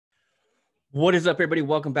What is up, everybody?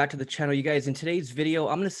 Welcome back to the channel, you guys. In today's video,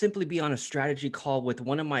 I'm going to simply be on a strategy call with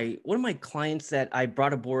one of my clients that I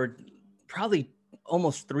brought aboard probably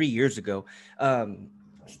almost 3 years ago.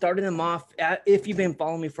 Starting them off, if you've been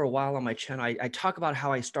following me for a while on my channel, I talk about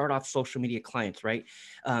how I start off social media clients, right?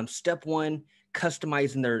 Step one,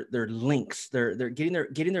 customizing their links. They're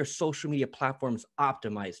getting their social media platforms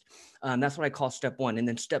optimized. That's what I call step one. And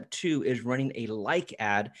then step two is running a like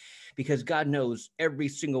ad, because God knows every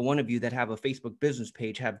single one of you that have a Facebook business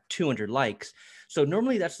page have 200 likes. So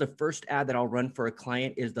normally that's the first ad that I'll run for a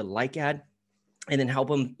client, is the like ad, and then help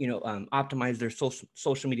them, optimize their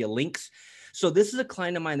social media links. So this is a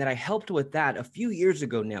client of mine that I helped with that a few years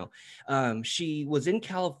ago now. She was in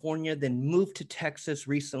California, then moved to Texas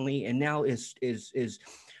recently, and now is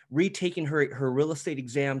retaking her real estate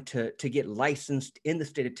exam to get licensed in the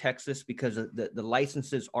state of Texas, because the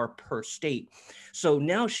licenses are per state. So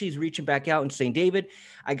now she's reaching back out and saying, David,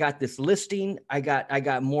 I got this listing. I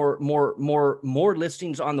got more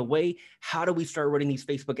listings on the way. How do we start running these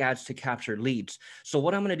Facebook ads to capture leads? So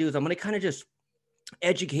what I'm going to do is I'm going to kind of just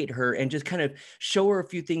educate her and just kind of show her a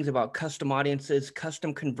few things about custom audiences,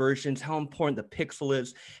 custom conversions, how important the pixel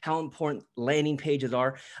is, how important landing pages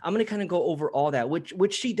are. I'm going to kind of go over all that,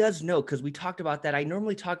 which she does know, because we talked about that. I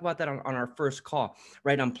normally talk about that on our first call,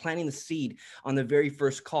 right? I'm planting the seed on the very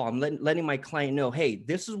first call. I'm letting my client know, hey,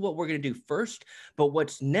 this is what we're going to do first, but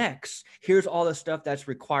what's next? Here's all the stuff that's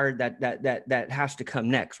required that has to come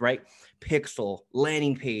next, right? Pixel,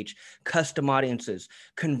 landing page, custom audiences,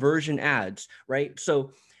 conversion ads, right?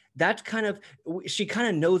 So that's kind of, she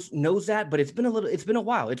kind of knows that, but it's been a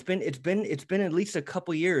while. It's been at least a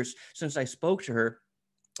couple years since I spoke to her.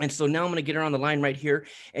 And so now I'm going to get her on the line right here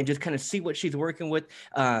and just kind of see what she's working with,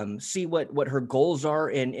 see what her goals are,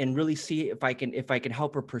 and really see if I can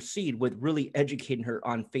help her proceed with really educating her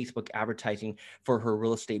on Facebook advertising for her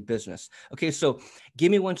real estate business. Okay, so give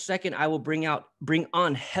me 1 second. I will bring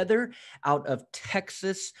on Heather out of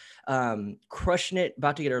Texas, crushing it,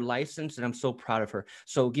 about to get her license, and I'm so proud of her.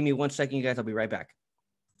 So give me 1 second, you guys. I'll be right back.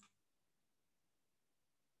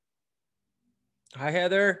 Hi,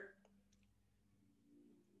 Heather.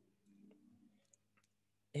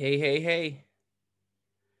 Hey.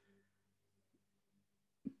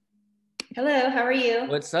 Hello, how are you?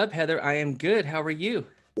 What's up, Heather? I am good. How are you?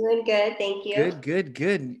 Doing good, thank you.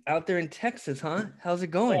 Good. Out there in Texas, huh? How's it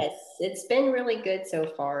going? Yes, it's been really good so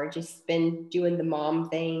far. Just been doing the mom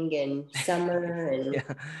thing and summer and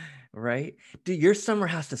Yeah, right. Dude, your summer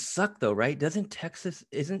has to suck though, right?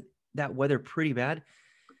 Isn't that weather pretty bad?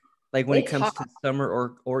 Like when it it's hot. comes to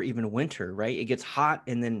summer or even winter, right? It gets hot,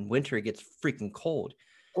 and then winter it gets freaking cold.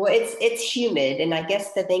 Well, it's humid, and I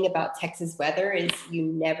guess the thing about Texas weather is you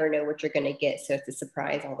never know what you're gonna get, so it's a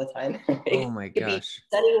surprise all the time. Oh It my could be gosh.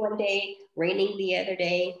 sunny one day, raining the other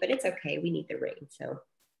day, but it's okay. We need the rain, so.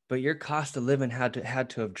 But your cost of living had to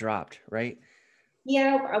have dropped, right?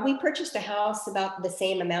 Yeah, we purchased a house about the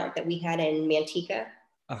same amount that we had in Manteca.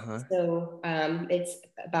 Uh-huh. So it's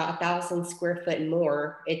about 1,000 square foot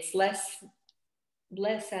more. It's less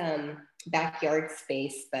backyard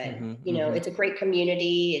space, but Mm-hmm. it's a great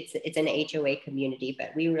community. It's an HOA community,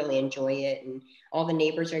 but we really enjoy it, and all the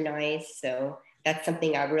neighbors are nice. So that's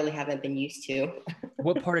something I really haven't been used to.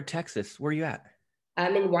 What part of Texas? Where are you at?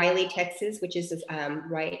 I'm in Wiley, Texas, which is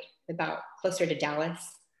right about closer to Dallas.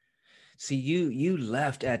 See, you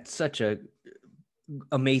left at such a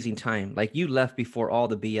amazing time. Like you left before all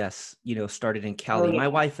the BS, started in Oh Cali. yeah. My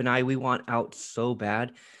wife and I, we want out so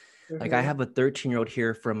bad. Like I Mm-hmm. have a 13-year-old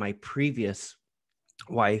here from my previous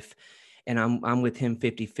wife, and I'm with him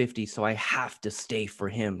 50-50. So I have to stay for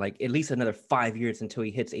him, like at least another 5 years until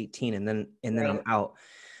he hits 18, and then I'm Right. out.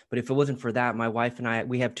 But if it wasn't for that, my wife and I,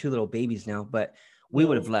 we have 2 little babies now, but we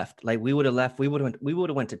would Mm. have left. Like we would have left. We would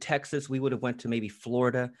have went to Texas. We would have went to maybe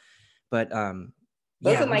Florida. But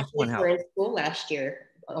Both yeah, of we my just want kids were out. in school last year,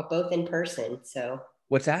 both in person. So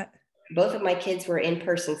What's that? both of my kids were in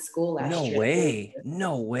person school No last year. way.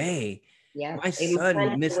 No way. Yeah, My it was fun son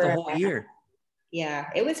to missed the wear a whole mask. year. Yeah,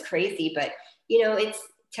 it was crazy, but it's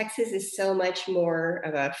Texas is so much more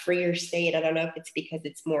of a freer state. I don't know if it's because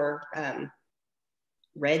it's more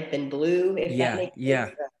red than blue, if that Yeah, makes sense. yeah,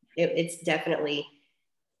 But it's definitely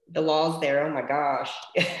the laws there. Oh my gosh,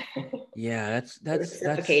 yeah. That's they're that's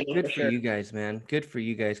that's suffocating good for for sure. you guys, man. Good for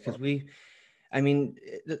you guys, because I mean,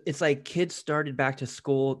 it's like kids started back to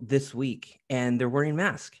school this week, and they're wearing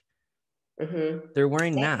masks. Mm-hmm. They're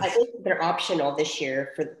wearing I masks think they're optional this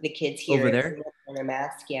year for the kids here over if they there. want to wear a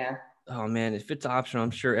mask. Yeah. Oh man, if it's optional,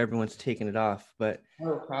 I'm sure everyone's taking it off. But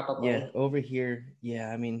Oh, yeah, probably. over here,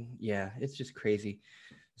 yeah. I mean, yeah, it's just crazy.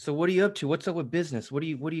 So what are you up to? What's up with business? What do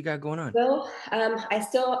you got going on? Well,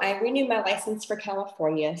 I renewed my license for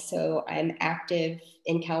California, so I'm active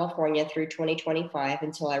in California through 2025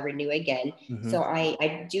 until I renew again. Mm-hmm. So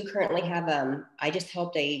I do currently have I just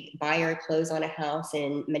helped a buyer close on a house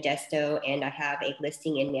in Modesto, and I have a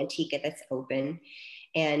listing in Manteca that's open.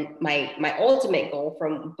 And my ultimate goal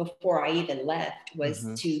from before I even left was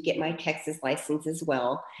Mm-hmm. to get my Texas license as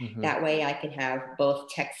well. Mm-hmm. That way I can have both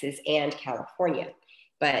Texas and California.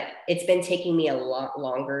 But it's been taking me a lot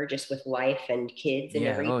longer just with life and kids and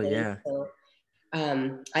Yeah. Oh everything. yeah. So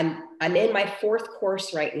I'm in my fourth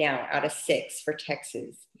course right now out of 6 for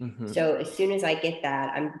Texas. Mm-hmm. So as soon as I get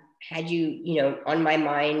that, I'm had you on my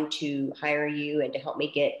mind to hire you and to help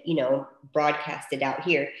me get broadcasted out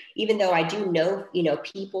here. Even though I do know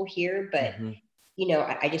people here, but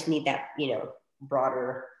Mm-hmm. I just need that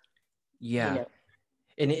broader you Yeah. know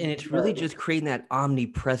And it's really just creating that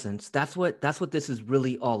omnipresence. That's what this is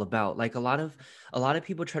really all about. Like a lot of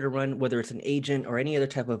people try to run, whether it's an agent or any other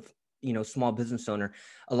type of small business owner.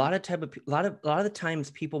 A lot of the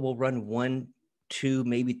times people will run 1, 2,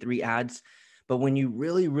 maybe 3 ads, but when you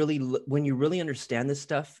really understand this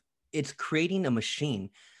stuff, it's creating a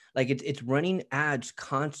machine. Like it's running ads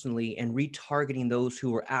constantly and retargeting those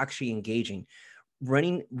who are actually engaging,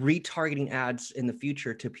 running retargeting ads in the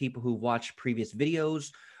future to people who watch previous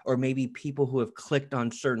videos, or maybe people who have clicked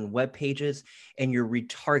on certain web pages, and you're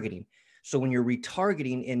retargeting. So when you're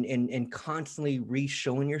retargeting and constantly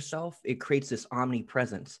re-showing yourself, it creates this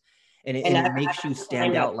omnipresence, and it, and and I've it makes you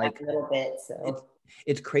stand signed out. up that Like a little bit. it's So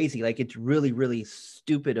it's crazy. Like it's really, really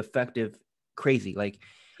stupid, effective, crazy. Like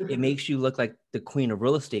it makes you look like the queen of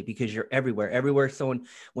real estate because you're everywhere.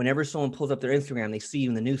 Whenever someone pulls up their Instagram, they see you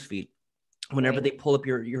in the newsfeed. Whenever right, they pull up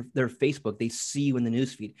their Facebook, they see you in the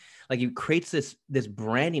newsfeed. Like it creates this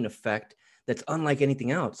branding effect that's unlike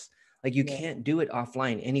anything else. Like you yeah, can't do it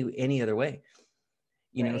offline any other way.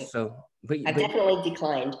 right. So but I've definitely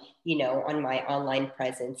declined, on my online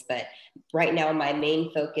presence, but right now my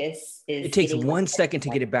main focus it is takes getting my 1 second to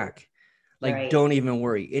get it license. back. Like Right. don't even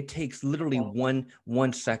worry. It takes literally Okay.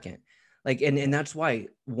 one second. Like and that's why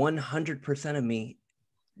 100% of me,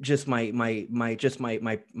 just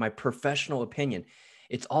my professional opinion,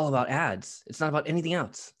 it's all about ads. It's not about anything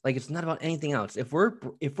else. Like it's not about anything else. If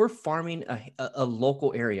we're farming a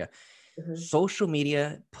local area, Mm-hmm. social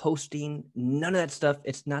media posting, none of that stuff,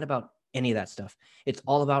 it's not about any of that stuff. It's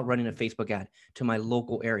all about running a Facebook ad to my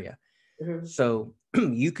local area. Mm-hmm. So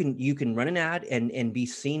you can run an ad and be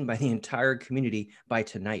seen by the entire community by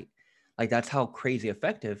tonight. Like that's how crazy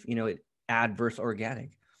effective ad versus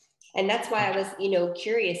organic. And that's why I was,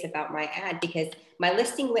 curious about my ad because my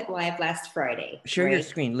listing went live last Friday, Share your right?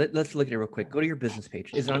 screen. Let's look at it real quick. Go to your business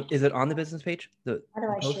page. Is it on the business page? How do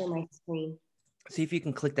The I share post? my screen? See if you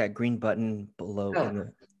can click that green button below in Oh,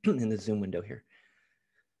 the in the Zoom window here.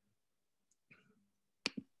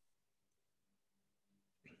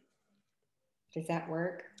 does that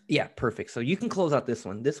work? Yeah, perfect. So you can close out this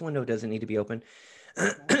one. This window doesn't need to be open.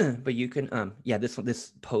 But you can yeah,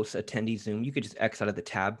 this post attendee Zoom, you could just X out of the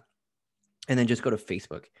tab and then just go to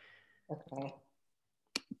Facebook. Okay.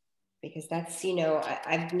 Because that's,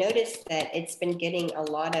 I've noticed that it's been getting a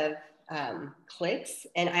lot of clicks.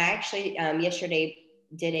 And I actually yesterday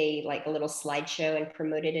did a little slideshow and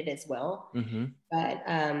promoted it as well. Mm-hmm. But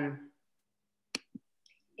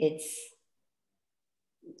it's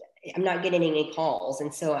I'm not getting any calls.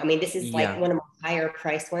 And so, I mean, this is like Yeah. one of my higher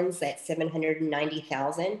price ones at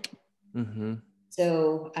 790,000. Mm-hmm.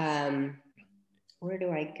 So, where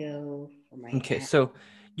do I go for my Okay, ad? so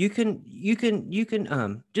you can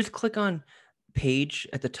just click on page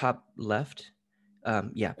at the top left.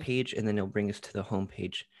 Yeah, page, and then it'll bring us to the home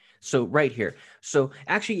page. So right here. So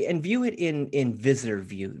actually, and view it in visitor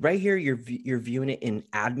view. Right here, you're viewing it in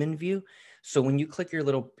admin view. So when you click your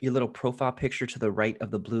little profile picture to the right of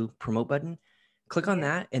the blue promote button, click on Okay.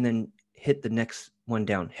 that and then hit the next one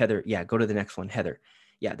down. Heather, yeah, go to the next one, Heather.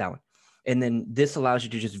 Yeah, that one. And then this allows you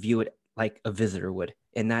to just view it like a visitor would.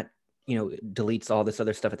 And that deletes all this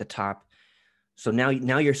other stuff at the top. So now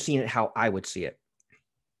you're seeing it how I would see it.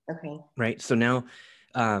 Okay. Right. So now,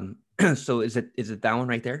 so is it that one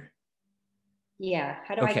right there? Yeah.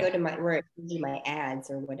 How do I Okay. go to where it gives you my ads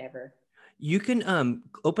or whatever? You can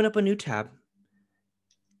open up a new tab.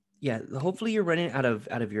 Yeah. Hopefully you're running out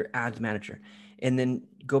of your ads manager, and then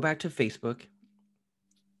go back to Facebook.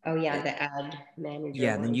 Oh yeah, the ad manager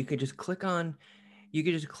Yeah. And then one. you could just click on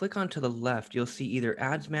to the left. You'll see either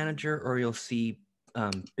ads manager or you'll see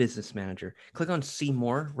business manager. Click on see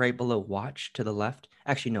more right below watch to the left.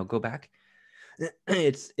 Actually, no, go back.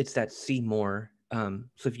 It's that see more So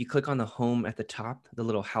if you click on the home at the top, the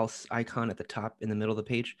little house icon at the top in the middle of the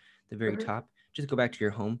page, the very top, just go back to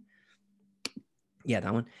your home. Yeah,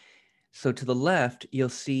 that one. So to the left, you'll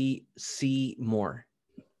see more.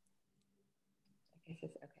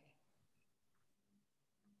 Okay.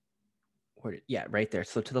 Yeah, right there.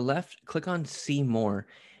 So to the left, click on see more,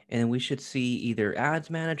 and we should see either ads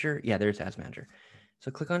manager. Yeah, there's ads manager. So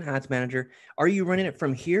click on ads manager. Are you running it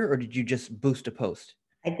from here or did you just boost a post?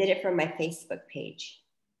 I did it from my Facebook page.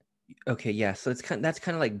 Okay, yeah. So that's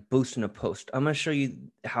kind of like boosting a post. I'm gonna show you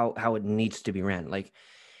how it needs to be ran. Like,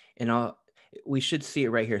 and we should see it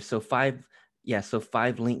right here. So 5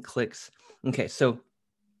 link clicks. Okay, so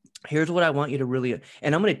here's what I want you to really,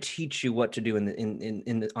 and I'm going to teach you what to do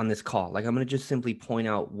on this call. Like I'm going to just simply point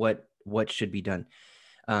out what should be done,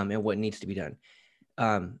 and what needs to be done.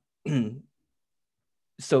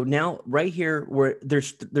 So now right here where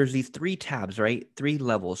there's these 3 tabs, right? 3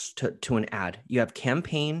 levels to an ad. You have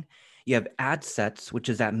campaign, you have ad sets, which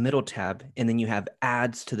is that middle tab, and then you have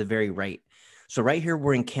ads to the very right. So right here,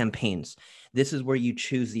 we're in campaigns. This is where you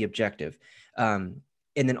choose the objective.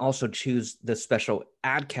 And then also choose the special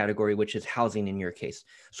ad category, which is housing in your case.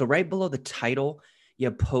 So right below the title, you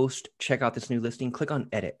have post, check out this new listing, click on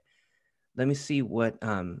edit. Let me see what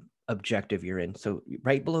objective you're in. So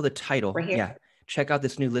right below the title, Right here? Yeah, check out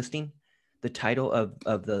this new listing, the title of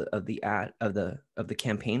the ad of the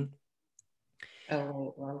campaign.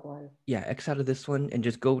 Oh, wrong one. Yeah, X out of this one and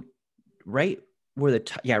just go right where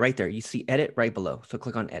right there. You see edit right below. So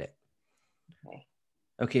click on edit. Okay.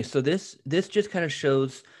 Okay, so this just kind of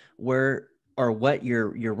shows where or what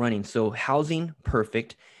you're running. So housing,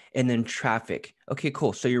 perfect, and then traffic. Okay,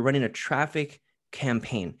 cool. So you're running a traffic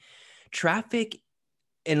campaign. Traffic,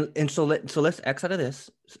 and so let's X out of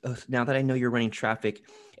this. So now that I know you're running traffic,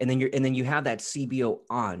 and then you have that CBO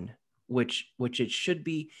on, which it should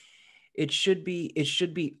be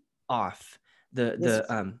off.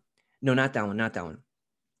 No, not that one.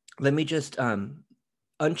 Let me just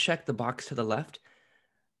uncheck the box to the left.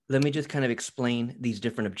 Let me just kind of explain these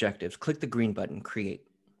different objectives. Click the green button, create.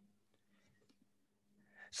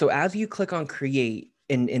 So as you click on create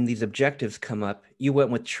and these objectives come up, you went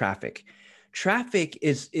with traffic. Traffic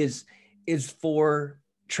is for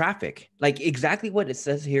traffic. Like exactly what it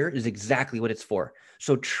says here is exactly what it's for.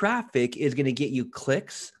 So traffic is going to get you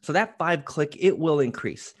clicks. So that 5 click, it will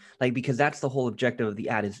increase. Like, because that's the whole objective of the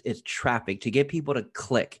ad is traffic, to get people to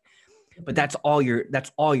click. But that's all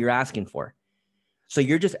you're asking for. So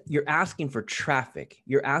you're asking for traffic.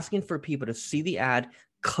 You're asking for people to see the ad,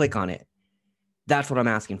 click on it. That's what I'm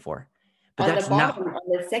asking for. But on that's the bottom, on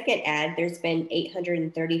the second ad, there's been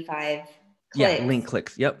 835 clicks. Yeah, link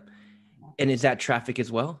clicks. Yep. And is that traffic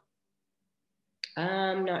as well?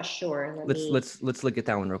 I'm not sure. Let's look at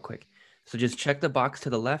that one real quick. So just check the box to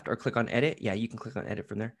the left or click on edit. Yeah, you can click on edit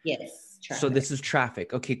from there. Yes. Traffic. So this is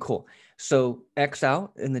traffic. Okay, cool. So X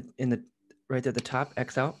out in the right there at the top,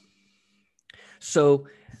 X out. So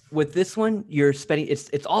with this one, you're spending,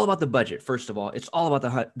 it's all about the budget. First of all, it's all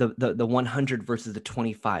about the 100 versus the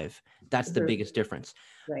 25. That's the biggest difference.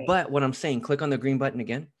 Right. But what I'm saying, click on the green button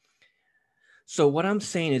again. So what I'm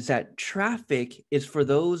saying is that traffic is for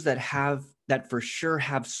those that for sure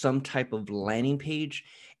have some type of landing page,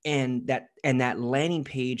 and that landing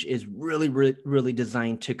page is really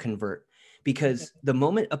designed to convert. Because the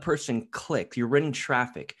moment a person clicks, you're running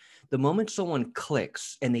traffic. The moment someone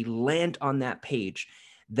clicks and they land on that page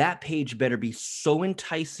better be so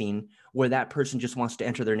enticing where that person just wants to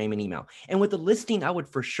enter their name and email. And with the listing, I would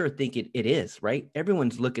for sure think it is, right?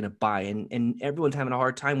 Everyone's looking to buy and everyone's having a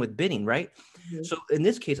hard time with bidding, right? Mm-hmm. So in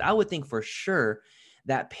this case, I would think for sure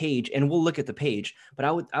that page, and we'll look at the page, but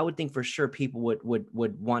I would think for sure people would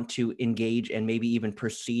want to engage and maybe even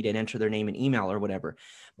proceed and enter their name and email or whatever.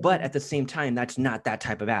 But at the same time, that's not that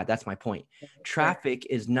type of ad. That's my point. Traffic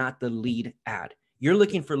is not the lead ad. You're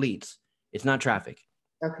looking for leads. It's not traffic.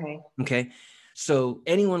 Okay. So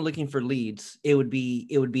anyone looking for leads, it would be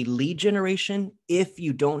lead generation. If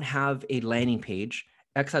you don't have a landing page,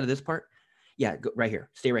 X out of this part. Yeah, go right here.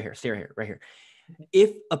 Stay right here. Right here. Okay.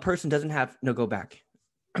 If a person doesn't have, no, go back.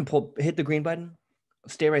 Hit the green button.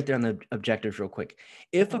 Stay right there on the objectives real quick.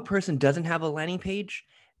 If a person doesn't have a landing page,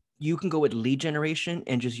 you can go with lead generation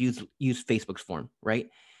and just use Facebook's form, right?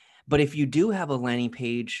 But if you do have a landing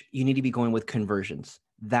page, you need to be going with conversions.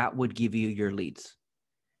 That would give you your leads.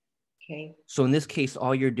 Okay. So in this case,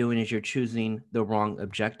 all you're doing is you're choosing the wrong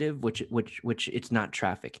objective, which it's not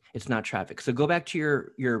traffic. It's not traffic. So go back to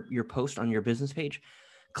your post on your business page.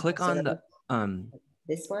 Click on the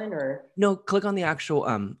this one, or no, click on the actual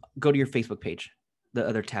go to your Facebook page, the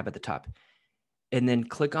other tab at the top, and then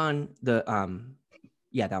click on the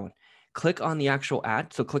that one. click on the actual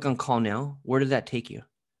ad. So click on call now. Where does that take you?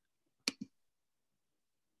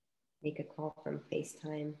 Make a call from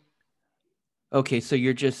FaceTime. Okay, so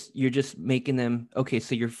you're just making them. Okay,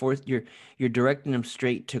 so you're directing them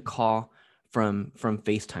straight to call from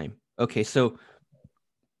FaceTime. Okay, so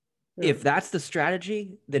if that's the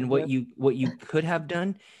strategy, then what you could have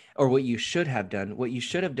done, or what you should have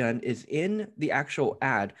done is in the actual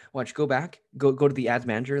ad. Watch, go back, go to the ads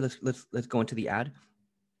manager. Let's go into the ad.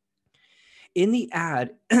 In the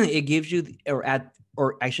ad, it gives you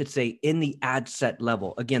or I should say in the ad set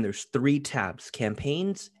level. Again, there's 3 tabs: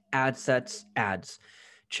 campaigns, ad sets, ads.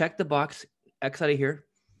 Check the box, X out of here.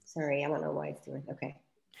 Sorry, I don't know why it's doing. Okay.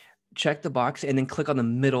 Check the box and then click on the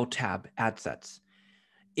middle tab, ad sets.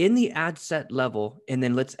 In the ad set level, and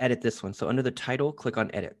then let's edit this one. So under the title, click on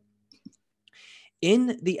edit.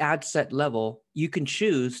 In the ad set level, you can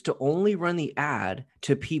choose to only run the ad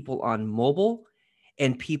to people on mobile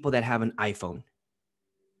and people that have an iPhone.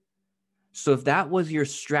 So if that was your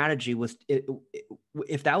strategy,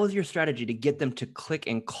 if that was your strategy to get them to click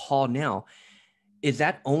and call now, is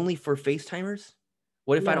that only for FaceTimers?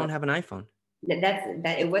 What if I don't have an iPhone?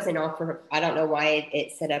 That it wasn't all for. I don't know why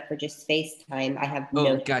it's set up for just FaceTime. I have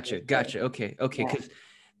no. Gotcha. Okay. Because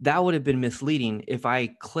that would have been misleading if I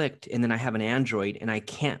clicked and then I have an Android and I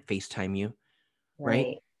can't FaceTime you,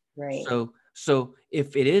 right? Right. So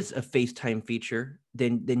if it is a FaceTime feature,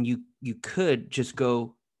 then you could just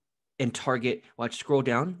go and target. Watch, scroll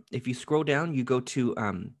down. If you scroll down, you go to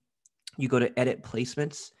edit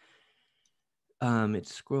placements.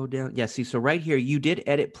 It's scroll down. Yeah, see, so right here, you did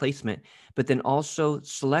edit placement, but then also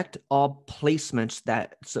select all placements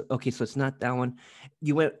so it's not that one.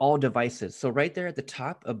 You went all devices. So right there at the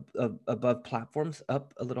top above platforms,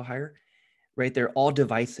 up a little higher, right there, all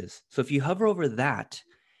devices. So if you hover over that,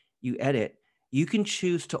 you edit, you can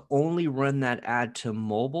choose to only run that ad to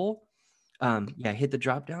mobile. Hit the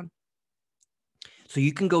drop down. So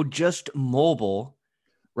you can go just mobile,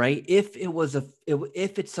 right? If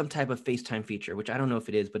it's some type of FaceTime feature, which I don't know if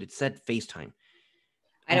it is, but it said FaceTime.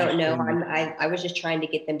 I don't know. I was just trying to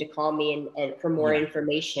get them to call me and for more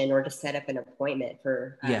information or to set up an appointment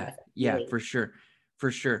for. For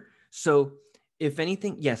sure. So if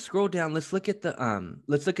anything, scroll down. Let's look at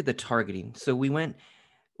the targeting. So we went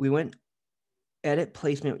edit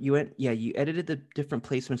placement. You edited the different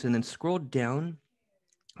placements and then scroll down.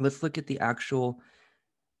 Let's look at the actual.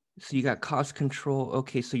 So you got cost control.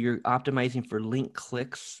 Okay, so you're optimizing for link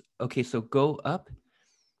clicks. Okay, so go up.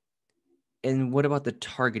 And what about the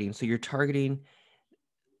targeting? So you're targeting,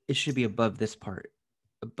 it should be above this part,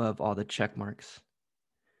 above all the check marks.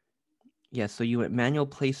 Yeah, so you went manual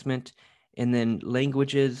placement and then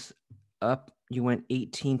languages up. You went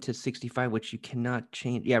 18 to 65, which you cannot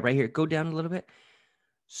change. Yeah, right here. Go down a little bit.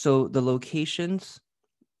 So the locations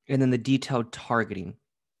and then the detailed targeting.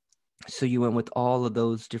 So you went with all of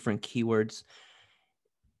those different keywords.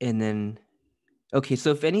 And then, okay, so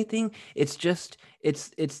if anything, it's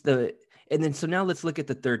the, and then, so now let's look at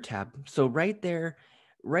the third tab. So right there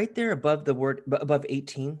above the word, above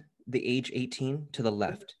 18, the age 18 to the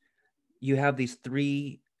left, you have those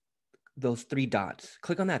three dots.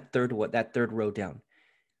 Click on that third row down.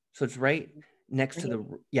 So it's right next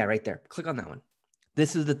to right there. Click on that one.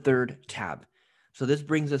 This is the third tab. So this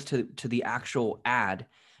brings us to the actual ad.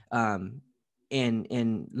 And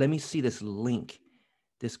let me see this link,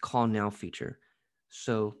 this call now feature.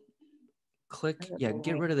 So click,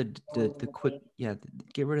 get rid of the quick,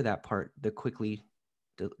 get rid of that part, the quickly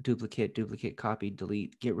duplicate, copy,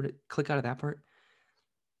 delete, click out of that part.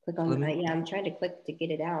 Click on, I'm trying to click to get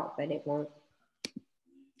it out, but it won't.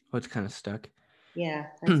 Oh, it's kind of stuck. Yeah,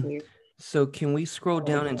 that's weird. So can we scroll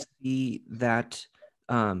down and see that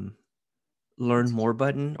learn more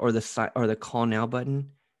button or the call now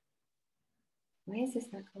button? Why is this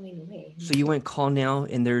not going away? So you went call now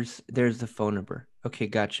and there's the phone number. Okay,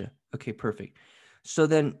 gotcha. Okay, perfect. So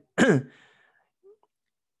then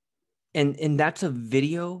and that's a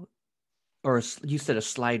video, or you said a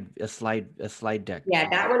slide deck. Yeah,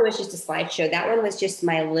 that one was just a slideshow. That one was just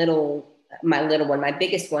my little one. My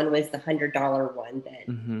biggest one was the $100 one that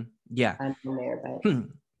I'm in there. But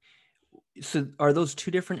so are those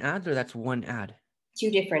 2 different ads or that's one ad? 2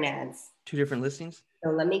 different ads. 2 different listings? So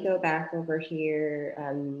let me go back over here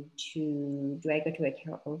do I go to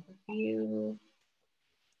account overview?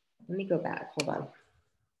 Let me go back. Hold on.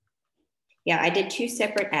 Yeah, I did 2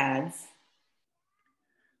 separate ads.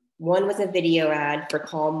 One was a video ad for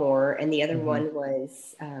Call More, and the other one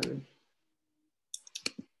was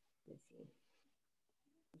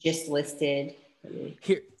just listed.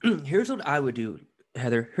 Here's what I would do,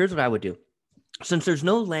 Heather. Here's what I would do. Since there's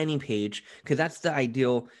no landing page, because that's the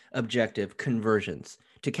ideal objective, conversions.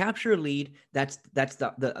 To capture a lead, that's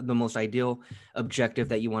the most ideal objective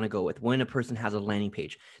that you want to go with when a person has a landing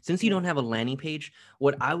page. Since you don't have a landing page,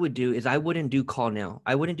 what I would do is I wouldn't do call now.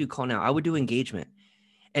 I wouldn't do call now. I would do engagement.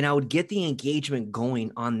 And I would get the engagement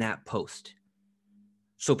going on that post.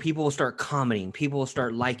 So people will start commenting, people will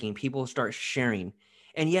start liking, people will start sharing.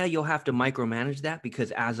 And yeah, you'll have to micromanage that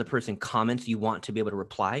because as a person comments, you want to be able to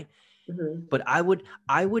reply. Mm-hmm. But I would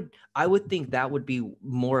think that would be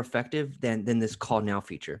more effective than this call now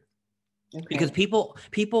feature. Okay. Because people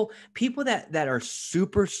that are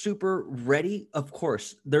super ready, of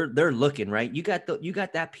course, they're looking, right? You got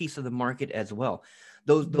that piece of the market as well.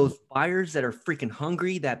 Those buyers that are freaking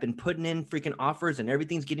hungry, that have been putting in freaking offers and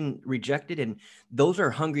everything's getting rejected, and those are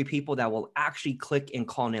hungry people that will actually click and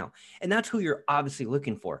call now. And that's who you're obviously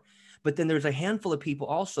looking for. But then there's a handful of people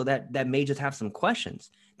also that may just have some questions.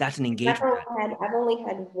 That's an engagement. I've only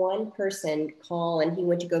had one person call and he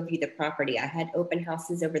went to go view the property. I had open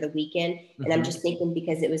houses over the weekend, and I'm just thinking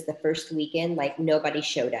because it was the first weekend, like nobody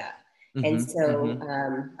showed up. And so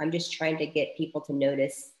I'm just trying to get people to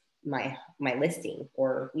notice my listing,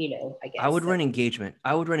 or, I guess. I would run engagement.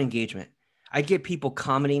 I'd get people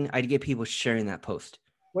commenting. I'd get people sharing that post.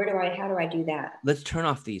 How do I do that? Let's turn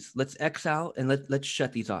off these. Let's X out and let's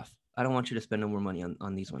shut these off. I don't want you to spend no more money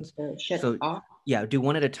on these ones. So off? Yeah, do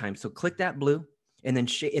one at a time. So click that blue and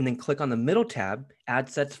then click on the middle tab, ad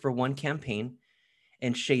sets for one campaign,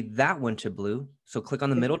 and shade that one to blue. So click on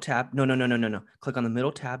the middle tab. No. Click on the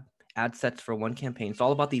middle tab, ad sets for one campaign. It's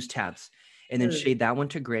all about these tabs. And then shade that one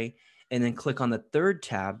to gray. And then click on the third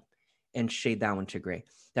tab and shade that one to gray.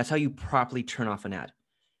 That's how you properly turn off an ad.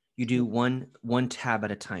 You do one tab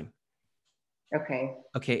at a time. Okay.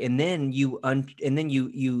 Okay, and then you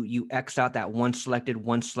X out that one selected.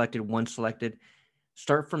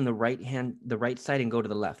 Start from the right side and go to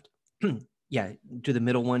the left. Yeah, do the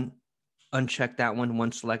middle one, uncheck that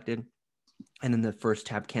one selected, and then the first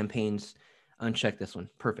tab, campaigns, uncheck this one.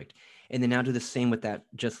 Perfect. And then now do the same with that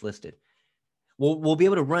just listed. We'll be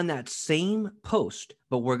able to run that same post,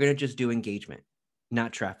 but we're gonna just do engagement,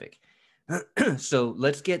 not traffic. So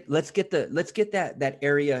let's get that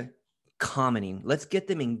area commenting. Let's get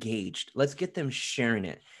them engaged. Let's get them sharing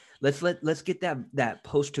it. Let's get that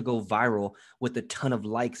post to go viral with a ton of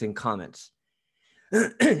likes and comments.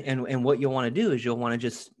 And what you'll want to do is you'll want to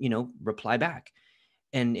just, reply back.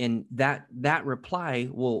 And that reply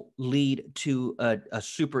will lead to a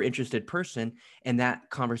super interested person, and that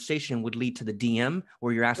conversation would lead to the DM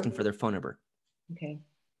where you're asking for their phone number. Okay.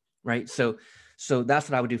 Right. So that's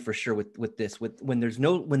what I would do for sure with this. When there's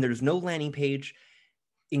no landing page,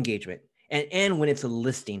 engagement. And when it's a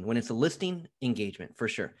listing, engagement for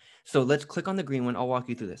sure. So let's click on the green one. I'll walk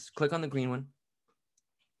you through this. Click on the green one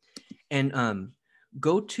and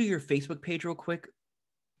go to your Facebook page real quick.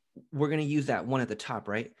 We're going to use that one at the top,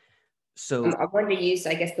 right? So I wanted to use,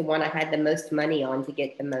 I guess, the one I had the most money on to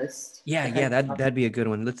get the most. Yeah, that'd be a good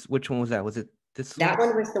one. Which one was that? Was it this one? That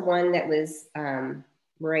one was the one that was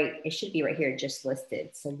right. It should be right here, just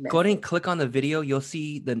listed. Go ahead and click on the video. You'll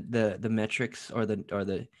see the metrics or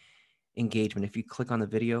the engagement. If you click on the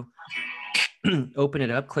video, open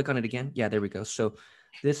it up, click on it again. Yeah, there we go. So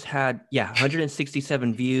this had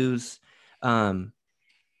 167 views,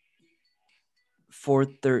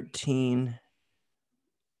 413,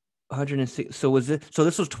 106. So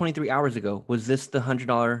this was 23 hours ago. Was this the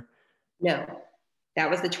 $100? No, that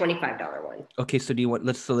was the $25 one. Okay, so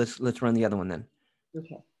let's run the other one then.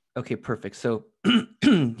 Okay, perfect. So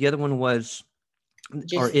the other one was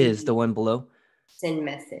is the one below. Send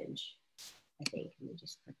message. I think. Let me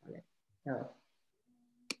just click on it. No.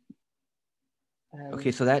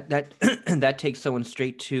 Okay, so that takes someone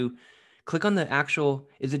straight to click on the actual.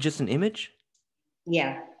 Is it just an image?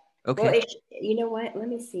 Yeah. Okay. Well, you know what? Let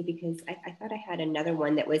me see, because I thought I had another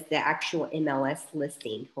one that was the actual MLS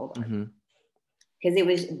listing. Hold on. Because it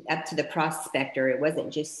was up to the prospector. It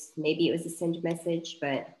wasn't just, maybe it was a send message,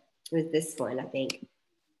 but it was this one, I think.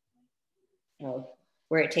 Oh,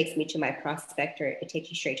 where it takes me to my prospector. It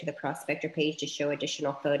takes you straight to the prospector page to show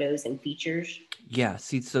additional photos and features. Yeah.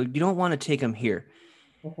 See, so you don't want to take them here.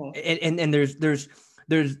 Okay. And there's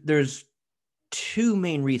two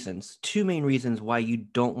main reasons why you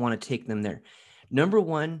don't want to take them there. Number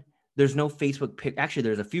one, there's no Facebook pic. Actually,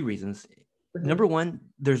 there's a few reasons. Number one,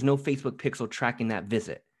 there's no Facebook pixel tracking that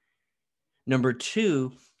visit. Number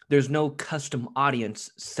two, there's no custom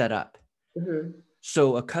audience set up.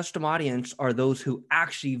 So a custom audience are those who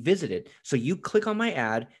actually visited. So you click on my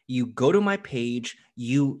ad, you go to my page,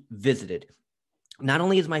 you visited. Not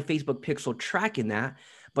only is my Facebook pixel tracking that,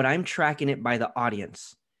 but I'm tracking it by the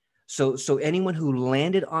audience. So anyone who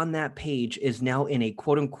landed on that page is now in a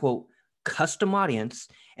quote unquote custom audience,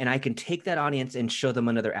 and I can take that audience and show them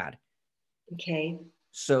another ad. Okay.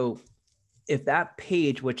 So if that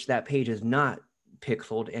page, which that page is not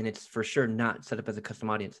pixeled and it's for sure not set up as a custom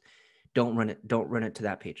audience, don't run it to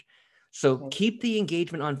that page. So keep the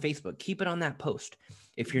engagement on Facebook, keep it on that post.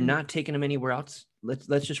 If you're not taking them anywhere else, let's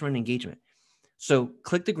just run engagement. So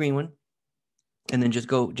click the green one and then just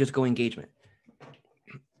go engagement.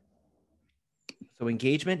 So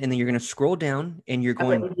engagement, and then you're going to scroll down and you're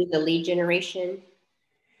going to do the lead generation.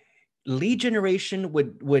 Lead generation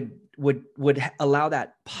would allow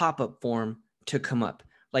that pop-up form to come up.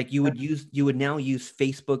 Like you would now use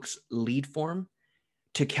Facebook's lead form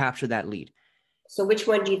to capture that lead. So which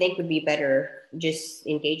one do you think would be better? Just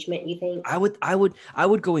engagement, you think? I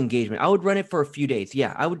would go engagement. I would run it for a few days.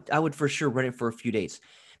 Yeah, I would for sure run it for a few days,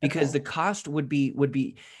 because the cost would be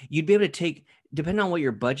you'd be able to take, depending on what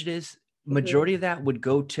your budget is, majority of that would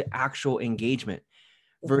go to actual engagement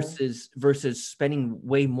versus spending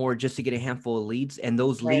way more just to get a handful of leads. And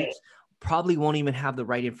those leads probably won't even have the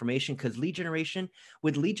right information, because lead generation,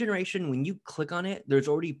 when you click on it, there's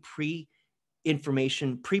already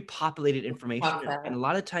pre-populated information. And a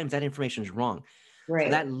lot of times that information is wrong. Right.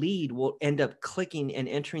 So that lead will end up clicking and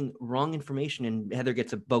entering wrong information, and Heather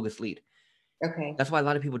gets a bogus lead. Okay. That's why a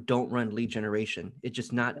lot of people don't run lead generation. It's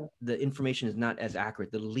just not, the information is not as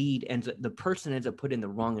accurate. The person ends up putting the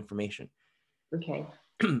wrong information. Okay.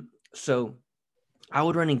 So I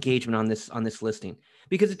would run engagement on this listing,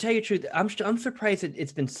 because to tell you the truth, I'm surprised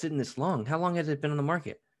it's been sitting this long. How long has it been on the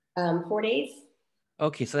market? 4 days.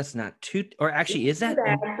 Okay, so that's not too, or actually, is that?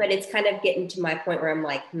 Bad, but it's kind of getting to my point where I'm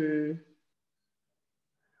like,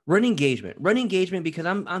 Run engagement, because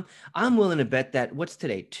I'm willing to bet that, what's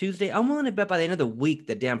today, Tuesday? I'm willing to bet by the end of the week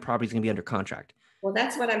that damn property's gonna be under contract. Well,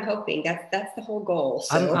 that's what I'm hoping. That's the whole goal.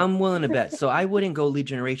 So. I'm willing to bet. So I wouldn't go lead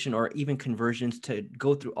generation or even conversions to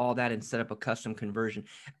go through all that and set up a custom conversion.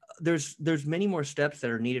 There's many more steps that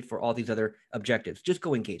are needed for all these other objectives. Just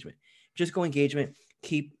go engagement.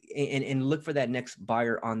 Keep and look for that next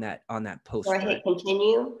buyer on that post. So I hit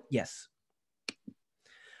continue. Yes.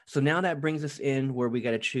 So now that brings us in where we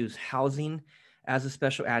got to choose housing as a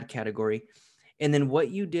special ad category. And then what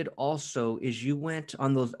you did also is you went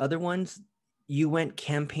on those other ones, you went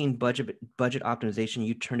campaign budget optimization,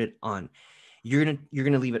 you turned it on. You're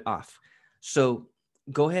gonna leave it off. So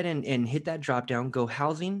go ahead and hit that drop down, go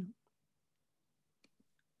housing,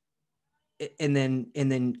 and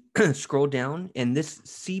then scroll down, and this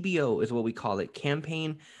CBO is what we call it,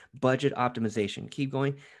 campaign budget optimization. Keep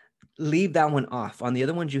going. Leave that one off. On the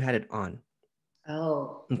other ones, you had it on.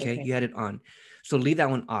 Oh, okay. You had it on. So leave that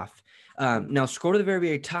one off. Now scroll to the very,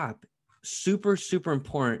 very top. Super, super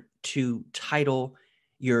important to title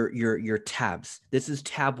your tabs. This is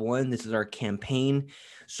tab 1. This is our campaign.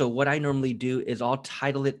 So what I normally do is I'll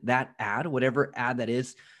title it that ad, whatever ad that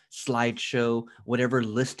is, slideshow, whatever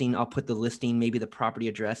listing, I'll put the listing, maybe the property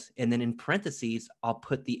address, and then in parentheses, I'll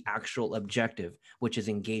put the actual objective, which is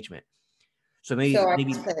engagement. So maybe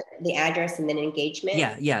put the address and then engagement.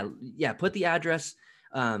 Yeah. Put the address,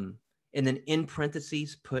 and then in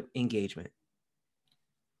parentheses, put engagement.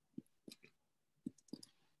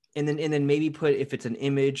 And then maybe put, if it's an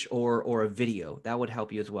image or a video, that would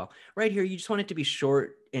help you as well. Right here, you just want it to be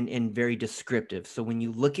short and very descriptive. So when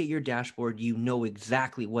you look at your dashboard, you know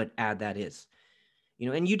exactly what ad that is.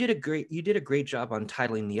 And you did a great job on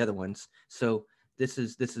titling the other ones. So this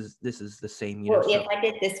is the same. If I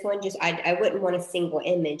did this one, I wouldn't want a single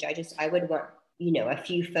image. I would want a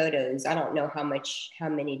few photos. I don't know how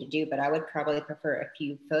many to do, but I would probably prefer a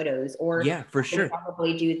few photos, or for sure.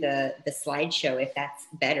 Probably do the slideshow if that's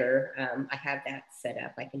better. I have that set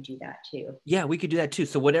up. I can do that too. Yeah, we could do that too.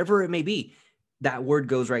 So whatever it may be, that word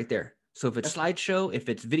goes right there. So if it's slideshow, if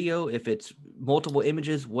it's video, if it's multiple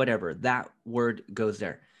images, whatever, that word goes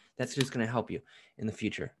there. That's just going to help you in the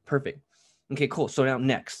future. Perfect. Okay, cool. So now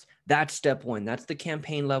next, that's step 1. That's the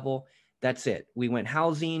campaign level. That's it. We went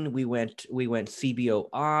housing. We went CBO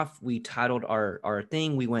off. We titled our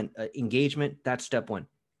thing. We went engagement. That's step 1.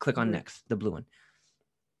 Click on next, the blue one.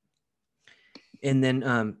 And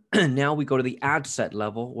then now we go to the ad set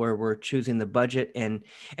level where we're choosing the budget. And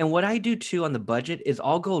what I do too on the budget is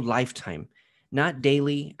I'll go lifetime, not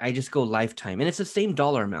daily. I just go lifetime, and it's the same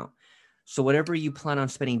dollar amount. So whatever you plan on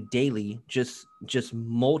spending daily, just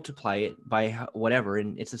multiply it by whatever,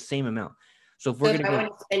 and it's the same amount. So if we're going to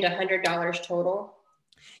want to spend $100 total.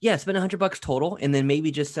 Yeah, spend $100 total, and then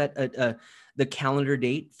maybe just set the calendar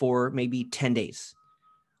date for maybe 10 days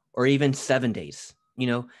or even 7 days.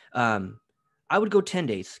 I would go 10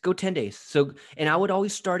 days, go 10 days. So, and I would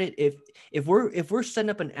always start it if we're setting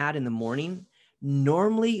up an ad in the morning,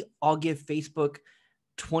 normally I'll give Facebook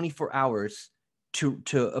 24 hours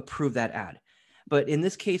to approve that ad. But in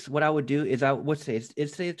this case, what I would do is what's today?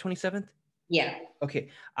 Is today the 27th? Yeah. Okay.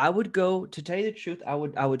 I would go, to tell you the truth, I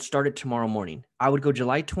would start it tomorrow morning. I would go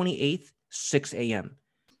July 28th, 6 a.m.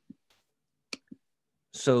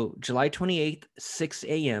 So July 28th, 6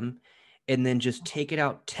 a.m. and then just take it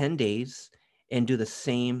out 10 days and do the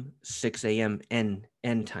same 6 a.m. end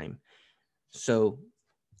time. So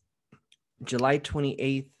July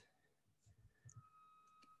 28th,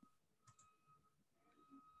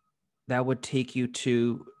 that would take you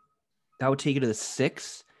to the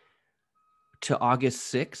 6th to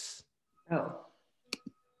August 6th. Oh.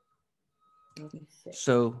 August 6th.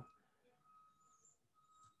 So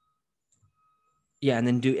yeah, and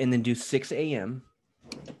then do 6 a.m.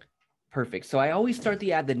 Perfect. So I always start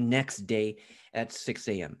the ad the next day at 6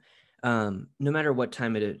 a.m. No matter what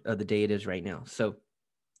time of the day it is right now. So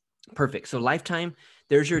perfect. So lifetime,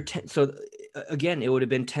 there's your 10. So again, it would have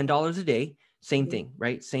been $10 a day. Same thing,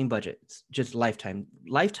 right? Same budget. It's just lifetime.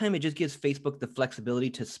 Lifetime, it just gives Facebook the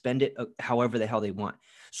flexibility to spend it however the hell they want.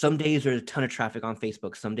 Some days there's a ton of traffic on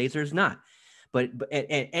Facebook. Some days there's not.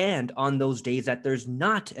 And on those days that there's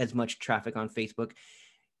not as much traffic on Facebook,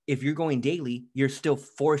 if you're going daily, you're still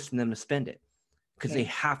forcing them to spend it because they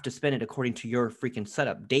have to spend it according to your freaking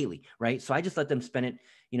setup daily, right? So I just let them spend it,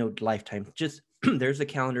 lifetime. Just there's the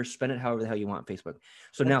calendar, spend it however the hell you want, Facebook.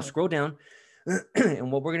 So now scroll down.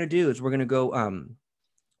 And what we're going to do is we're going to go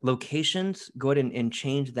locations, go ahead and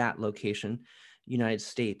change that location, United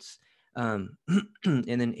States. And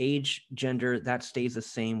then age, gender, that stays the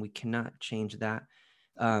same. We cannot change that.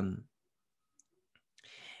 And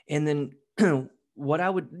then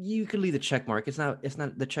you could leave the check mark. It's not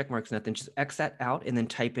the check mark's nothing. Just X that out and then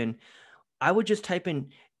type in, I would just type in,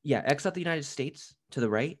 X out the United States to the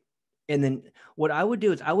right. And then what I would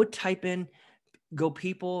do is I would type in, go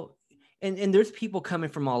people, and there's people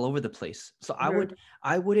coming from all over the place. So I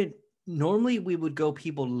wouldn't, normally we would go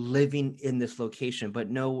people living in this location,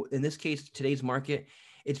 but no, in this case, today's market,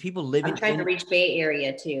 it's people living. I'm trying to reach Bay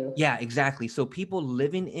Area too. Yeah, exactly. So people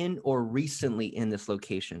living in or recently in this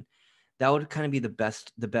location, that would kind of be the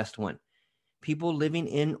best one. People living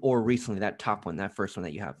in or recently, that top one, that first one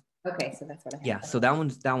that you have. Okay, so that's what I have. Yeah, so that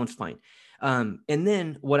one's fine. And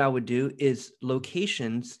then what I would do is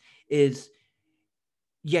locations is,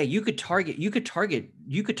 you could target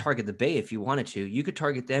the Bay if you wanted to. You could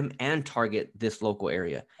target them and target this local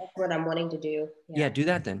area. That's what I'm wanting to do. Yeah, do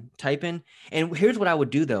that then. Type in, and here's what I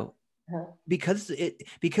would do though. Because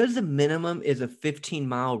the minimum is a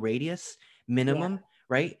 15-mile radius minimum,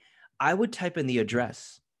 right? I would type in the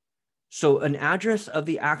address. So an address of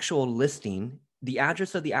the actual listing,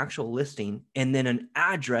 and then an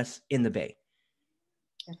address in the Bay.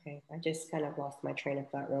 Okay, I just kind of lost my train of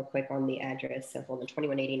thought real quick on the address. So hold on,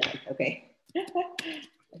 2189. Okay.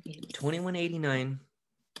 2189.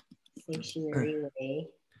 Sanctuary Way.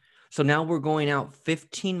 So now we're going out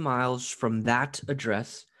 15 miles from that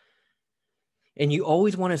address. And you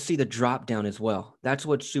always want to see the drop down as well. That's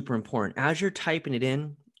what's super important. As you're typing it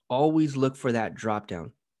in, always look for that drop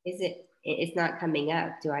down. It's not coming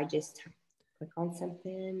up. Do I just click on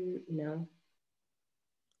something? No.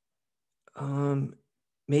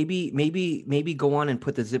 Maybe go on and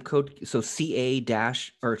put the zip code. So CA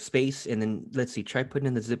dash or space, and then let's see, try putting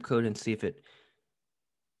in the zip code and see if it.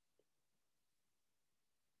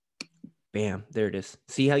 Bam, there it is.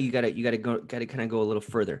 See how you gotta kind of go a little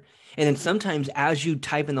further. And then sometimes as you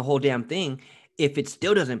type in the whole damn thing, if it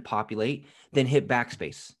still doesn't populate, then hit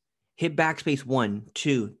backspace. Hit backspace 1,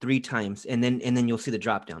 2, 3 times, and then you'll see the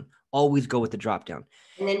drop down. Always go with the drop down.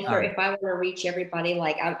 And then if I want to reach everybody,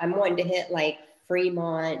 like I'm wanting to hit like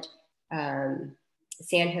Fremont, San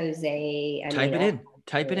Jose.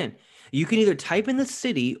 Type it in. You can either type in the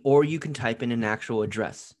city or you can type in an actual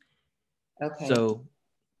address. Okay. So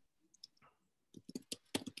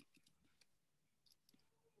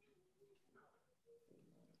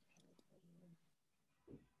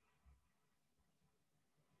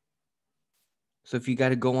if you got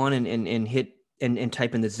to go on and hit and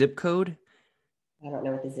type in the zip code. I don't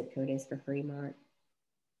know what the zip code is for Fremont.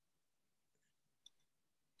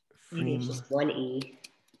 Maybe it's just 1E.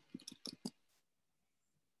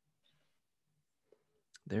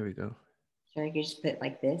 There we go. Sure, I could just put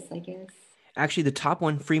like this, I guess. Actually, the top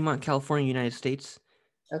one, Fremont, California, United States.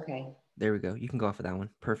 Okay. There we go. You can go off of that one.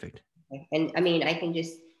 Perfect. Okay. And I mean, I can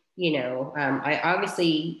just, I'm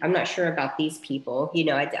not sure about these people.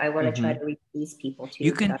 I want to try to reach these people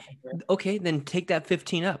too. Okay, then take that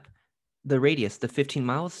 15 up. The radius, the 15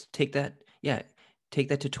 miles, take that. Yeah. Take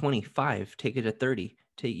that to 25, take it to 30,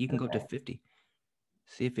 you can go up to Okay. 50.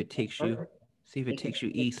 See if it takes you, Perfect. Take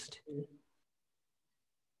it east.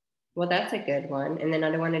 Well, that's a good one. And then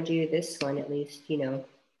I don't want to do this one at least,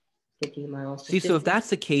 50 miles. See, so Just if that's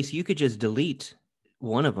the case, you could just delete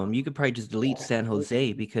one of them. You could probably just delete San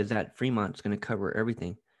Jose because that Fremont's going to cover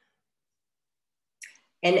everything.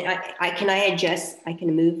 And I adjust, I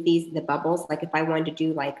can move the bubbles. Like if I wanted to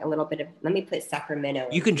do like a little bit of, let me put Sacramento.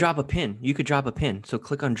 You can drop a pin. You could drop a pin. So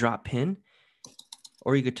click on drop pin,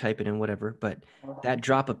 or you could type it in, whatever. But that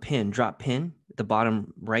drop pin at the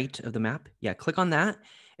bottom right of the map. Yeah, click on that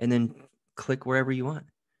and then click wherever you want.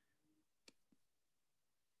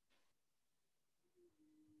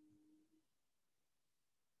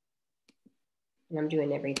 And I'm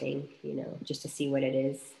doing everything, just to see what it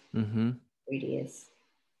is. Mm-hmm. Radius.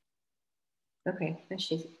 Okay, that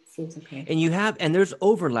seems okay. And there's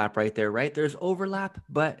overlap right there, right? There's overlap,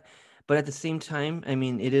 but at the same time, I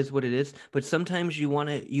mean, it is what it is. But sometimes you want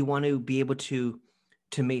to be able to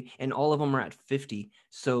make, and all of them are at 50.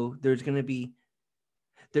 So there's going to be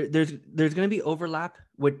there's going to be overlap,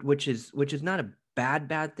 which is not a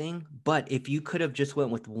bad thing. But if you could have just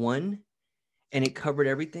went with one and it covered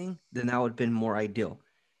everything, then that would have been more ideal.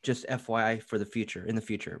 Just FYI for the future, in the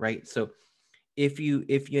future, right? So if you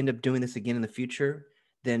end up doing this again in the future,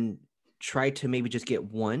 then try to maybe just get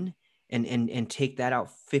one and take that out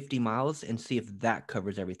 50 miles and see if that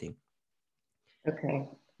covers everything. Okay.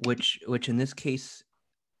 Which in this case,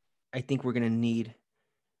 I think we're gonna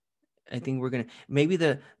maybe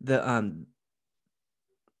the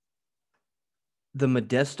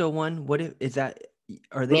Modesto one. What is that?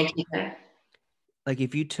 Are they Manteca? like,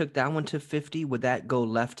 if you took that one to 50, would that go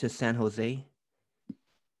left to San Jose?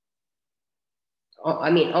 Oh,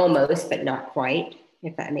 I mean, almost, but not quite,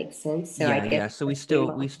 if that makes sense. So I guess. So we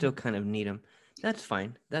still kind of need them. That's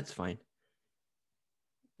fine.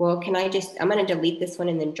 Well, I'm going to delete this one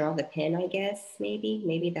and then draw the pin, I guess.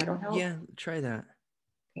 Maybe that'll help. Yeah, try that.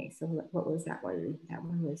 Okay, so what was that one? That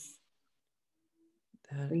one was.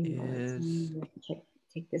 That is.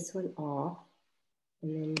 Take this one off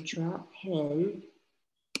and then drop pin.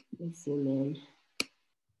 Let me zoom in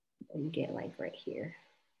and get like right here.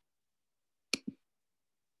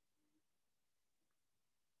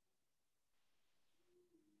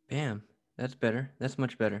 Bam. That's better. That's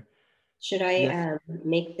much better. Should I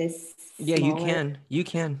make this smaller? Yeah, you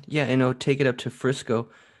can. Yeah, and take it up to Frisco.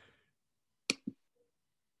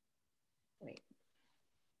 Wait.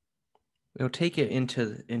 It'll take it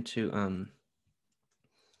into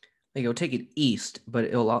like, it'll take it east, but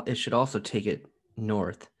it should also take it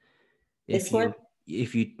north. This one?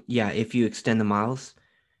 If you extend the miles.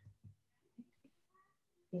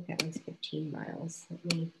 I think that one's 15 miles. Let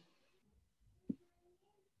me.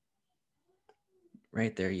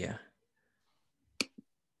 Right there, yeah.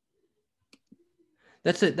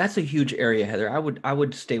 That's a huge area, Heather. I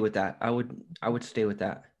would stay with that. I would stay with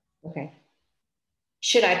that. Okay.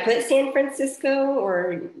 Should I put San Francisco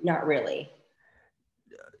or not really?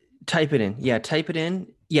 Type it in. Yeah, type it in.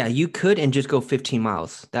 Yeah, you could, and just go 15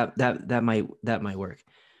 miles. That might work.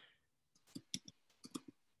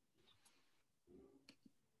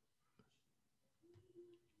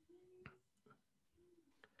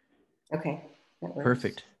 Okay. That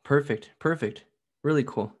works. Perfect. Really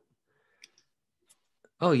cool.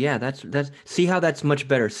 Oh yeah, that's see how that's much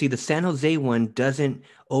better. See, the San Jose one doesn't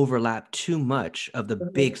overlap too much of the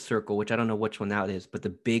big circle, which I don't know which one that is, but the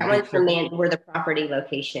big one's where the property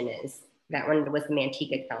location is. That one was the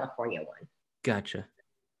Manteca, California one. Gotcha.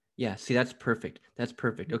 Yeah, see, that's perfect.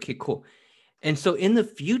 Okay, cool. And so in the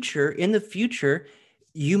future,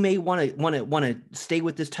 you may want to stay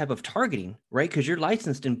with this type of targeting, right? Because you're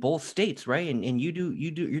licensed in both states, right? And you're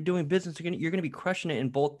doing business. You're gonna be crushing it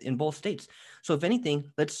in both states. So if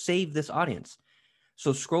anything, let's save this audience.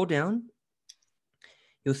 So scroll down.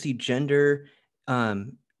 You'll see gender.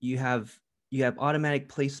 You have automatic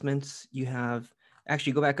placements. You have,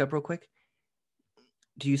 actually, go back up real quick.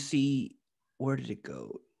 Do you see, where did it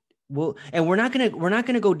go? Well, and we're not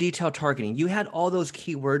gonna go detail targeting. You had all those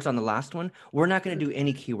keywords on the last one. We're not gonna do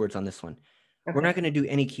any keywords on this one. Okay. We're not gonna do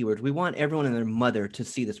any keywords. We want everyone and their mother to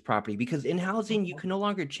see this property, because in housing you can no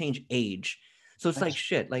longer change age. So it's like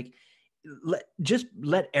shit. Like, just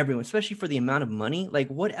let everyone, especially for the amount of money. Like,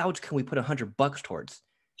 what else can we put $100 towards?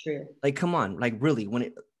 True. Like, come on. Like, really, when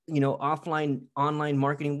it, offline, online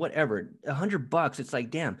marketing, whatever, $100. It's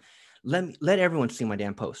like, damn. Let everyone see my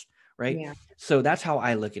damn post. Right. Yeah. So that's how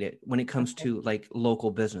I look at it when it comes to like local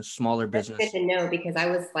business, smaller business. That's good to know, because I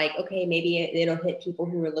was like, okay, maybe it'll hit people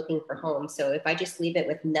who are looking for homes. So if I just leave it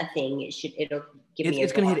with nothing, give me a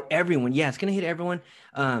It's going to hit everyone. Yeah, it's going to hit everyone.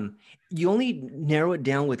 You only narrow it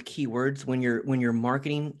down with keywords when you're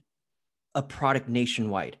marketing a product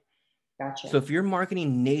nationwide. Gotcha. So if you're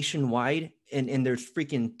marketing nationwide and there's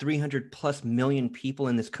freaking 300 plus million people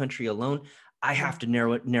in this country alone, I have to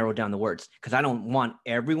narrow down the words because I don't want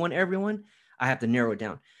everyone. I have to narrow it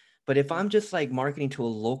down. But if I'm just like marketing to a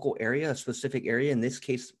local area, a specific area, in this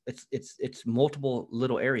case, it's multiple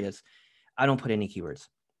little areas, I don't put any keywords.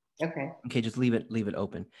 Okay, just leave it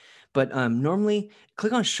open. But normally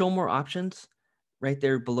click on show more options right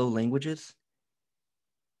there below languages.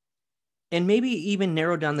 And maybe even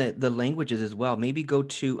narrow down the languages as well. Maybe go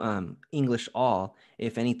to English all,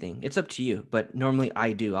 if anything. It's up to you, but normally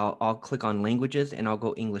I do. I'll click on languages and I'll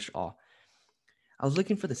go English all. I was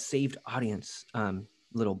looking for the saved audience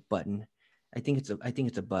little button. I think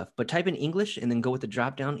it's above. But type in English and then go with the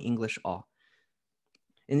drop down English all.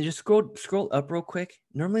 And then just scroll up real quick.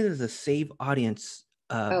 Normally there's a save audience.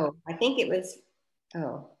 I think it was.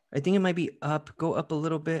 I think it might be up. Go up a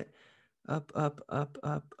little bit. Up.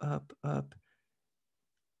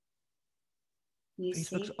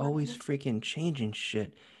 Facebook's always freaking changing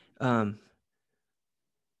shit. But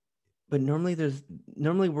normally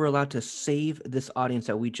we're allowed to save this audience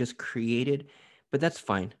that we just created, but that's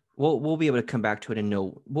fine. We'll be able to come back to it and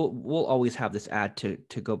know we'll always have this ad to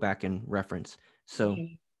go back and reference. So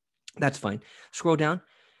that's fine. Scroll down.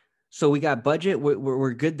 So we got budget.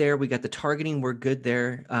 We're good there. We got the targeting. We're good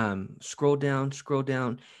there. Scroll down,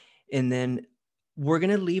 and then we're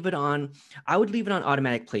going to leave it on. I would leave it on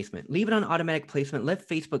automatic placement. Leave it on automatic placement. Let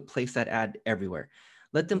Facebook place that ad everywhere.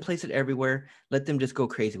 Let them place it everywhere. Let them just go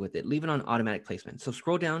crazy with it. Leave it on automatic placement. So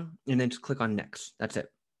scroll down and then just click on next. That's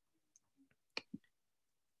it.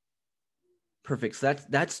 Perfect. So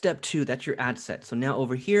that's step 2. That's your ad set. So now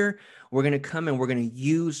over here, we're going to come and we're going to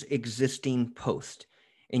use existing post.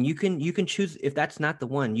 And you can choose, if that's not the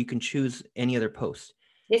one, you can choose any other post.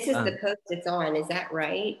 This is the post it's on. Is that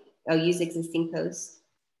right? Oh, use existing post.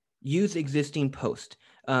 Use existing post.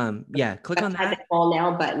 Yeah, click on that. Had the call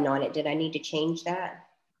now button on it. Did I need to change that?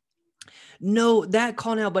 No, that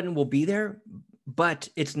call now button will be there, but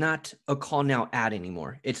it's not a call now ad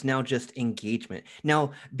anymore. It's now just engagement.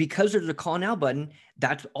 Now, because there's a call now button,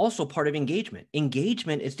 that's also part of engagement.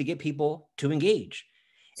 Engagement is to get people to engage.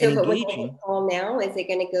 So, and but engaging, when call now, is it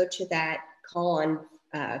going to go to that call on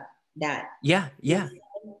that? Yeah.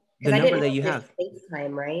 The number that you have.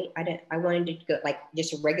 FaceTime, right? I wanted to go like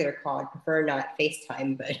just a regular call. I prefer not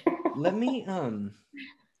FaceTime, but let me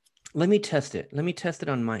test it. Let me test it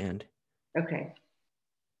on my end. Okay.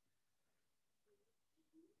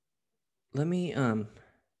 Let me I'll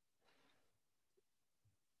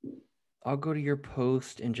go to your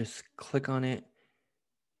post and just click on it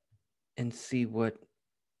and see what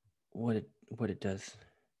it does.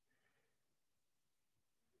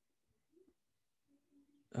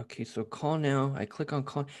 Okay, so call now. I click on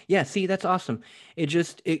call. Yeah, see, that's awesome. It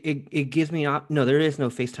just it gives me no, there is no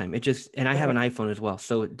FaceTime. It just, and I have an iPhone as well.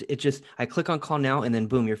 So it just, I click on call now and then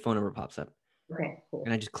boom, your phone number pops up. Okay, cool.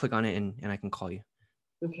 And I just click on it and I can call you.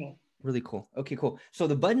 Okay. Really cool. Okay, cool. So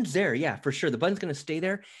the button's there. Yeah, for sure. The button's going to stay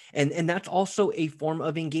there. And that's also a form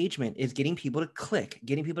of engagement, is getting people to click,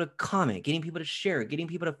 getting people to comment, getting people to share, getting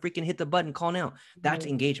people to freaking hit the button, call now. That's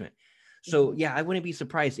engagement. So yeah, I wouldn't be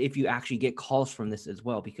surprised if you actually get calls from this as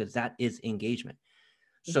well, because that is engagement.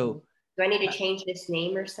 So do I need to change this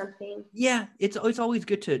name or something? Yeah, it's always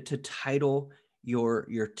good to title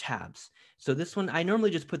your tabs. So this one, I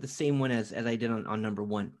normally just put the same one as I did on number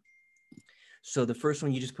 1. So the first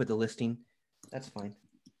one, you just put the listing. That's fine.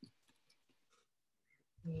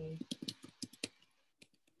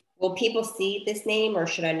 Will people see this name, or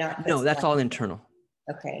should I not? No, that's all internal.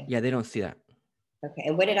 Okay. Yeah, they don't see that. Okay.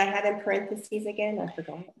 And what did I have in parentheses again? I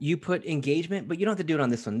forgot. You put engagement, but you don't have to do it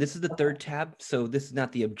on this one. This is the third tab. So this is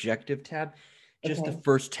not the objective tab. Just the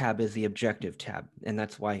first tab is the objective tab. And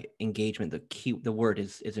that's why engagement, the word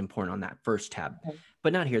is important on that first tab,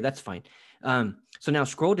 but not here. That's fine. So now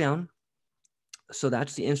scroll down. So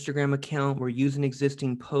that's the Instagram account. We're using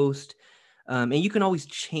existing post. And you can always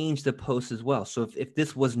change the post as well. So if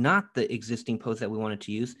this was not the existing post that we wanted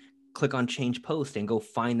to use, click on change post and go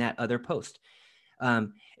find that other post.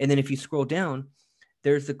 And then if you scroll down,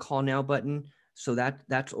 there's the call now button. So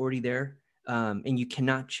that's already there. And you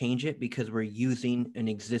cannot change it because we're using an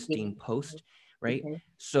existing post, right?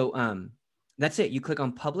 So that's it. You click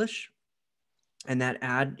on publish, and that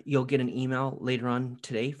ad, you'll get an email later on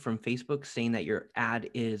today from Facebook saying that your ad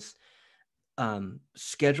is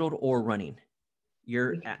scheduled or running.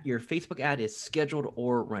 Your Facebook ad is scheduled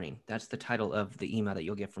or running. That's the title of the email that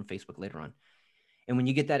you'll get from Facebook later on. And when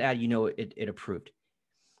you get that ad, you know it approved.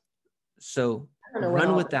 So I don't know what Run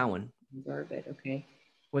all with that one. are, but okay.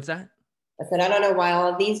 What's that? I said, I don't know why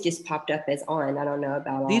all of these just popped up as on. I don't know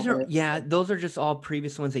about all These are, the. yeah, those are just all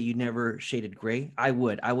previous ones that you never shaded gray. I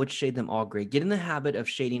would shade them all gray. Get in the habit of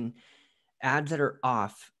shading ads that are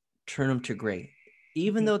off, turn them to gray.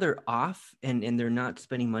 Even though they're off and they're not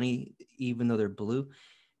spending money, even though they're blue,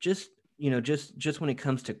 just, just when it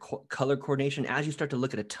comes to color coordination, as you start to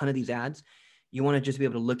look at a ton of these ads, you want to just be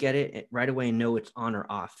able to look at it right away and know it's on or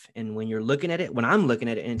off. And when you're looking at it, when I'm looking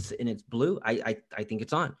at it and it's blue, I think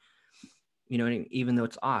it's on, even though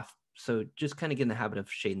it's off. So just kind of get in the habit of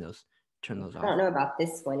shading those, turn those off. I don't know about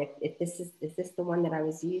this one. If this is this the one that I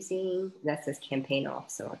was using? That says campaign off,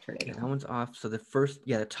 so I'll turn it on. That one's off. So the first,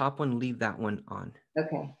 the top one, leave that one on.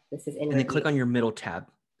 Okay, this is in and review. Then click on your middle tab.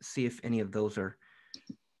 See if any of those are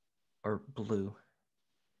blue.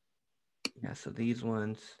 Yeah, so these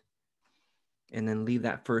ones, and then leave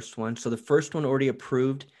that first one. So the first one already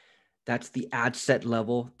approved. That's the ad set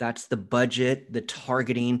level. That's the budget, the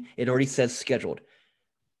targeting. It already says scheduled.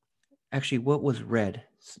 Actually, what was red?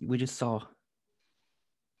 We just saw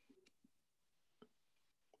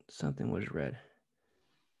something was red.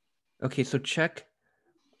 Okay, so check.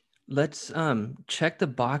 Let's check the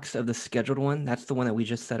box of the scheduled one. That's the one that we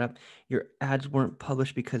just set up. Your ads weren't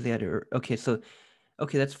published because they had to. Okay,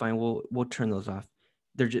 that's fine. We'll turn those off.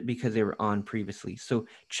 They're just because they were on previously. So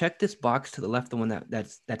check this box to the left, the one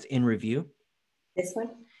that's in review. This one?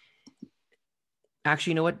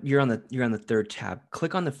 Actually, you know what? You're on the third tab.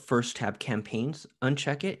 Click on the first tab, campaigns,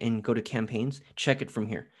 uncheck it and go to campaigns. Check it from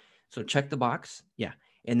here. So check the box. Yeah.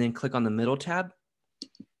 And then click on the middle tab.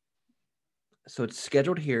 So it's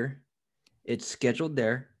scheduled here. It's scheduled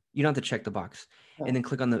there. You don't have to check the box. Oh. And then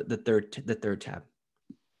click on the third tab.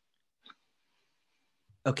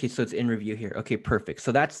 Okay, so it's in review here. Okay, perfect.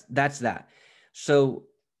 So that's that. So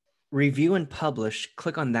review and publish,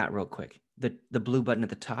 click on that real quick. The blue button at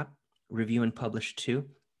the top, review and publish to.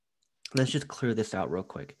 Let's just clear this out real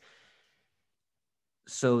quick.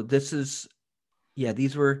 So this is, yeah,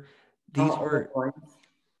 these were,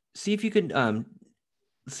 see if you could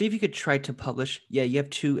try to publish. Yeah, you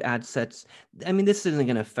have 2 ad sets. I mean, this isn't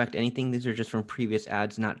going to affect anything. These are just from previous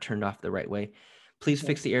ads, not turned off the right way. Please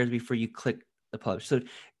fix the errors before you click the publish. So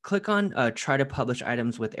click on try to publish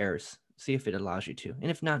items with errors. See if it allows you to. And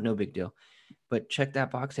if not, no big deal. But check that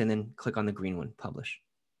box and then click on the green one, publish.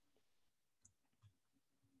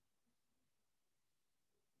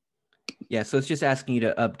 Yeah, so it's just asking you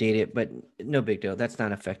to update it, but no big deal. That's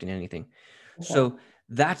not affecting anything. Okay. So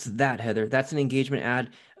that's that, Heather. That's an engagement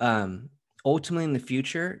ad. Ultimately, in the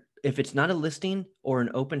future, if it's not a listing or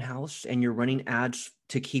an open house and you're running ads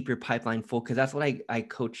to keep your pipeline full, because that's what I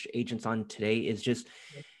coach agents on today, is just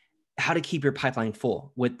how to keep your pipeline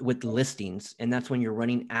full with listings. And that's when you're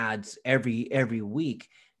running ads every week,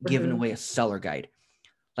 giving away a seller guide,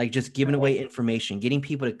 like just giving away information, getting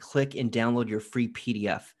people to click and download your free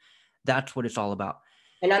PDF. That's what it's all about.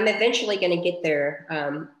 And I'm eventually going to get there,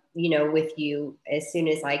 with you as soon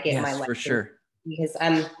as I get my license. For sure. Because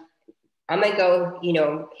I'm going to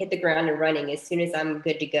go, hit the ground and running as soon as I'm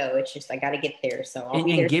good to go. It's just, I got to get there. So I'll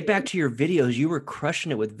be there. And get back to your videos. You were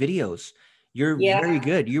crushing it with videos. You're very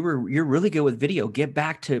good. You're really good with video. Get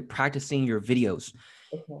back to practicing your videos.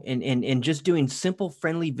 Okay. And just doing simple,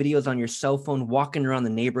 friendly videos on your cell phone, walking around the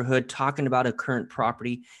neighborhood, talking about a current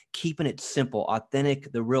property, keeping it simple,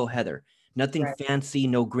 authentic, the real Heather. Nothing fancy,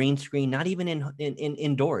 no green screen, not even in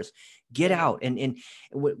indoors. Get out and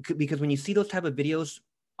because when you see those type of videos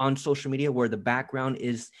on social media where the background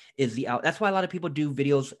is the out, that's why a lot of people do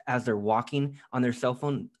videos as they're walking on their cell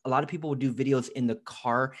phone. A lot of people will do videos in the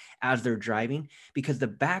car as they're driving because the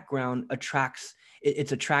background attracts.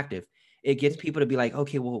 It's attractive. It gets people to be like,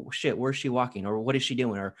 okay, well, shit, where's she walking? Or what is she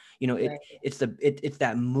doing? Or, it's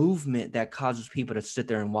that movement that causes people to sit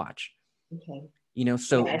there and watch. Okay.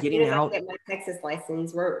 So getting out. As soon as I get my Texas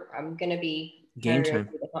license, I'm going to be game time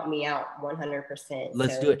to help me out 100%.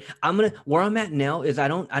 Let's do it. Where I'm at now is I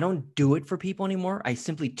don't do it for people anymore. I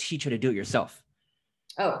simply teach you to do it yourself.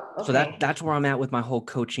 Oh, okay. So that's where I'm at with my whole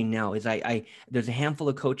coaching now is I there's a handful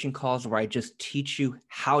of coaching calls where I just teach you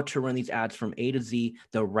how to run these ads from A to Z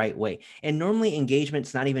the right way. And normally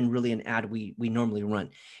engagement's not even really an ad we normally run.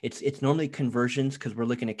 It's normally conversions because we're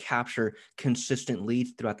looking to capture consistent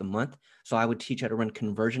leads throughout the month. So I would teach how to run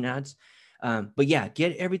conversion ads. But yeah,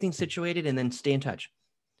 get everything situated and then stay in touch.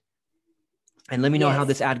 And let me know how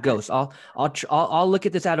this ad goes. I'll look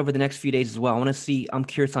at this ad over the next few days as well. I want to see. I'm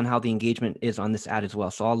curious on how the engagement is on this ad as well.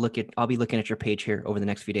 So I'll be looking at your page here over the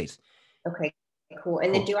next few days. Okay, cool.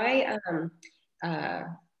 And then do I, can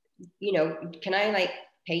I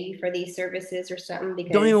pay you for these services or something?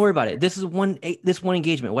 Because Don't even worry about it. This one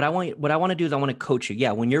engagement. What I want to do is I want to coach you.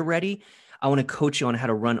 Yeah. When you're ready, I want to coach you on how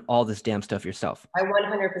to run all this damn stuff yourself. I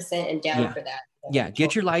 100% am down Yeah. for that. Yeah.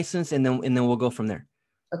 Get your license and then we'll go from there.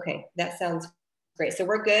 Okay. That sounds great. So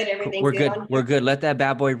we're good. Everything's We're good good. on We're here? good. Let that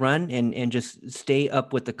bad boy run and just stay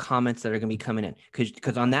up with the comments that are going to be coming in.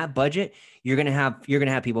 Cause on that budget, you're going to have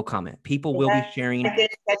people comment. People Is will be that sharing. a good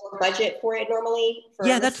scheduled budget for it normally for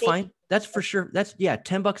Yeah, a that's listing? fine. That's for sure. That's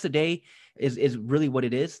 $10 a day is really what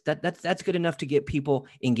it is. That's good enough to get people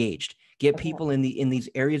engaged. Get Okay. people in these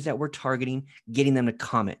areas that we're targeting, getting them to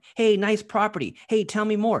comment. Hey, nice property. Hey, tell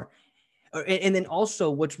me more. And then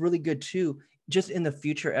also what's really good too, just in the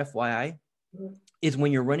future, FYI, is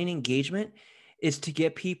when you're running engagement, is to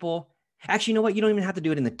get people. Actually, you know what? You don't even have to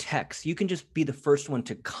do it in the text. You can just be the first one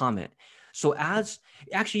to comment. So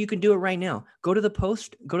you can do it right now. Go to the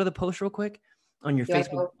post real quick on your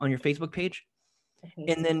Facebook page,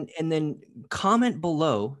 Okay. and then comment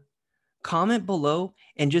below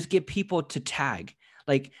and just get people to tag.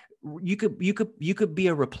 Like you could be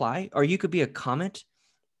a reply or you could be a comment.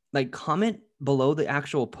 Like comment below the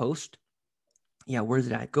actual post. Yeah, where's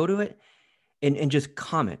it at? Go to it and just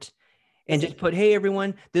comment. And just put, hey,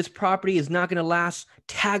 everyone, this property is not going to last.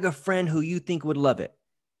 Tag a friend who you think would love it.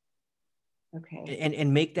 Okay.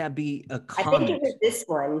 And make that be a I think comment. it was this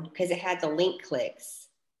one because it had the link clicks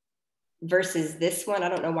versus this one. I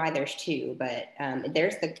don't know why there's two, but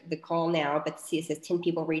there's the call now, but see, it says 10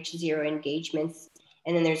 people reach 0 engagements.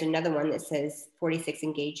 And then there's another one that says 46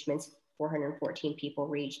 engagements, 414 people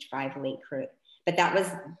reached, 5 link clicks. But that was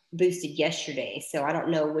boosted yesterday. So I don't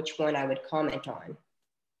know which one I would comment on.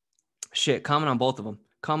 Shit, comment on both of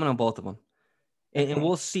them. And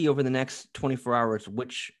we'll see over the next 24 hours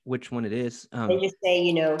which one it is. And just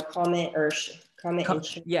say, comment or comment and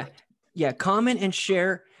share. Yeah. Comment and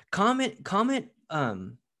share. Comment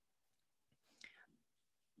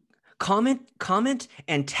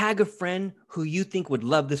and tag a friend who you think would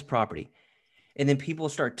love this property. And then people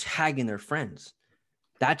start tagging their friends.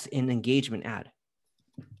 That's an engagement ad.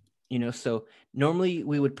 So normally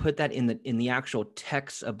we would put that in the actual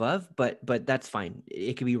text above, but that's fine.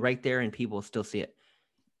 It could be right there and people will still see it.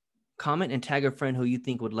 Comment and tag a friend who you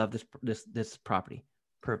think would love this property.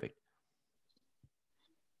 Perfect.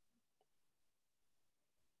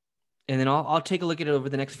 And then I'll take a look at it over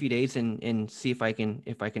the next few days and see if I can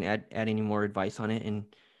add any more advice on it, and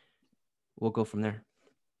we'll go from there.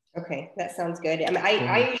 Okay, that sounds good. I mean,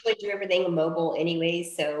 I usually do everything mobile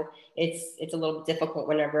anyways, so it's a little difficult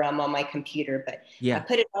whenever I'm on my computer, but yeah, I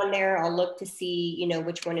put it on there. I'll look to see,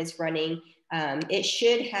 which one is running. It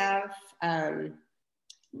should have,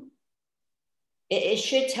 it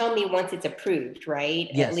should tell me once it's approved, right?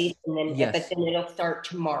 Yes. At least, and then, yes. but then it'll start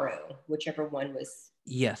tomorrow, whichever one was.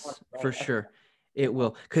 Yes, right? For sure. It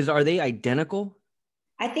will. Because are they identical?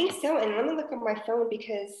 I think so. And let me look on my phone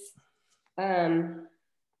because,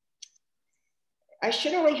 I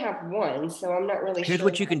should only have one, so I'm not really sure. Here's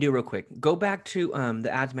what you can do real quick. Go back to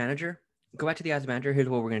the ads manager. Go back to the ads manager. Here's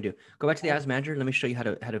what we're gonna do. Go back to the ads manager. Let me show you how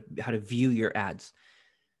to view your ads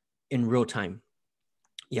in real time.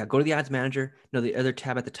 Yeah, go to the ads manager. No, the other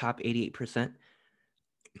tab at the top, 88%.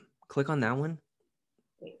 Click on that one.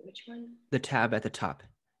 Wait, which one? The tab at the top.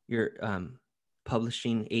 You're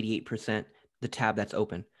publishing 88%. The tab that's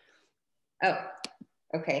open. Oh,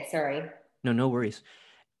 okay. Sorry. No worries.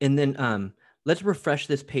 And then let's refresh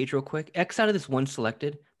this page real quick. X out of this one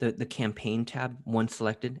selected, the campaign tab, one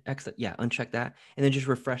selected. X, yeah, uncheck that. And then just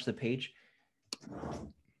refresh the page.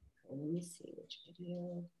 Let me see which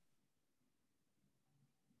video.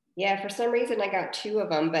 Yeah, for some reason I got 2 of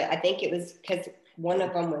them, but I think it was because one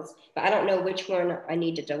of them was, but I don't know which one I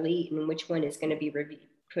need to delete and which one is going to be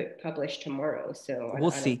published tomorrow. So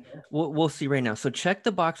we'll see. We'll see right now. So check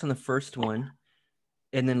the box on the first one.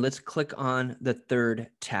 And then let's click on the third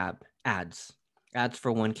tab, ads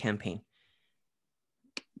for one campaign.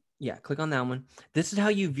 Yeah, click on that one. This is how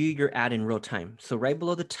you view your ad in real time. So right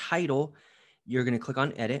below the title, you're going to click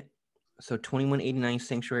on edit. So 2189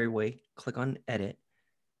 Sanctuary Way, click on edit.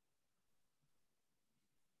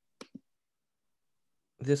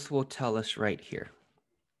 This will tell us right here.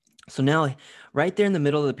 So now right there in the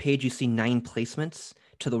middle of the page, you see 9 placements.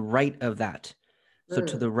 To the right of that, so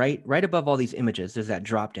to the right above all these images, there's that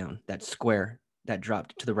drop down, that square that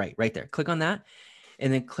dropped to the right there. Click on that,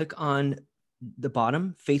 and then click on the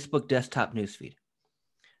bottom, Facebook desktop newsfeed.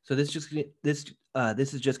 So this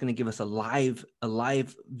is just going to give us a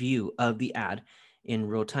live view of the ad in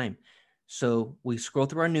real time. So we scroll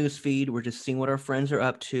through our newsfeed, we're just seeing what our friends are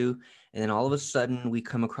up to, and then all of a sudden we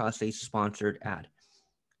come across a sponsored ad.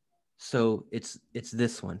 So it's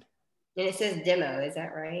this one. And it says demo, is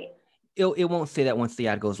that right? It won't say that once the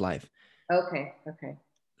ad goes live. Okay. Okay.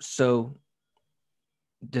 So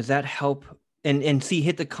does that help? And see,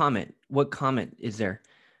 hit the comment. What comment is there?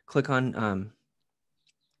 Click on,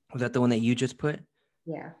 was that the one that you just put?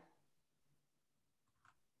 Yeah.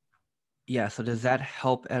 Yeah. So does that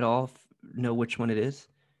help at all? Know which one it is?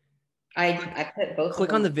 I put both of Click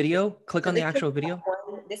them. on the video. Click So on the actual video.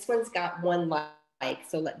 this one's got one like,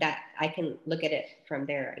 so that I can look at it from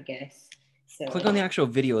there, I guess. So Click on the actual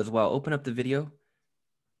video as well. Open up the video.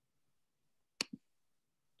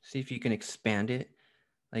 See if you can expand it.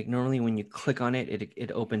 Like normally when you click on it,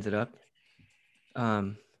 it opens it up.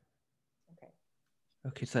 Okay,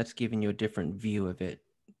 so that's giving you a different view of it.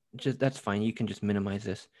 Just that's fine. You can just minimize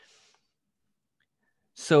this.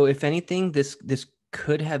 So if anything, this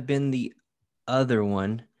could have been the other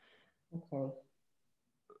one. Okay.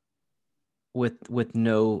 With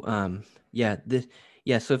no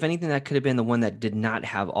so if anything, that could have been the one that did not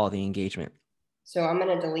have all the engagement. So I'm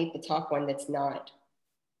gonna delete the top one that's not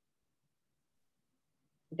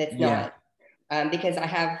because I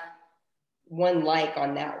have one like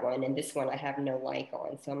on that one, and this one I have no like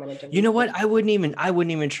on. So I'm gonna delete. You know what? I wouldn't even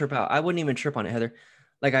trip out. I wouldn't even trip on it, Heather.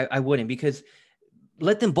 Like I wouldn't, because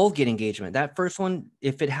let them both get engagement. That first one,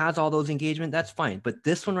 if it has all those engagement, that's fine. But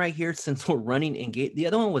this one right here, since we're running engage, the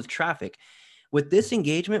other one was traffic. With this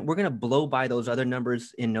engagement, we're gonna blow by those other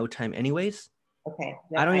numbers in no time, anyways. Okay.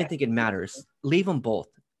 I don't even think it matters. Leave them both.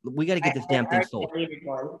 We got to get this damn thing sold.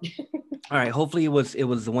 One. All right. Hopefully it was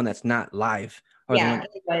the one that's not live. Or yeah,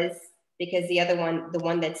 it was, because the other one, the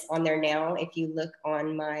one that's on there now, if you look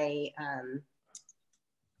on my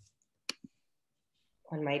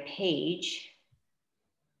page,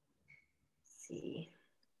 let's see.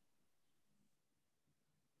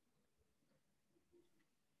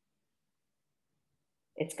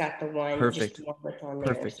 It's got the one. Perfect. Just one on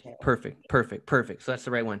Perfect. there, so. Perfect. So that's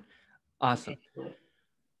the right one. Awesome. Okay.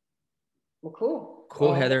 Well, cool.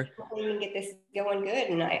 Cool, Heather. Hopefully we can get this going good,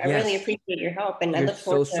 and I really appreciate your help, and you're I look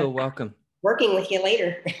forward so welcome. Working with you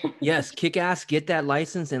later. Yes, kick ass, get that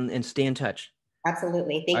license, and stay in touch.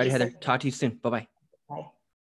 Absolutely. Thank you. All right, Heather. Talk to you soon. Bye-bye.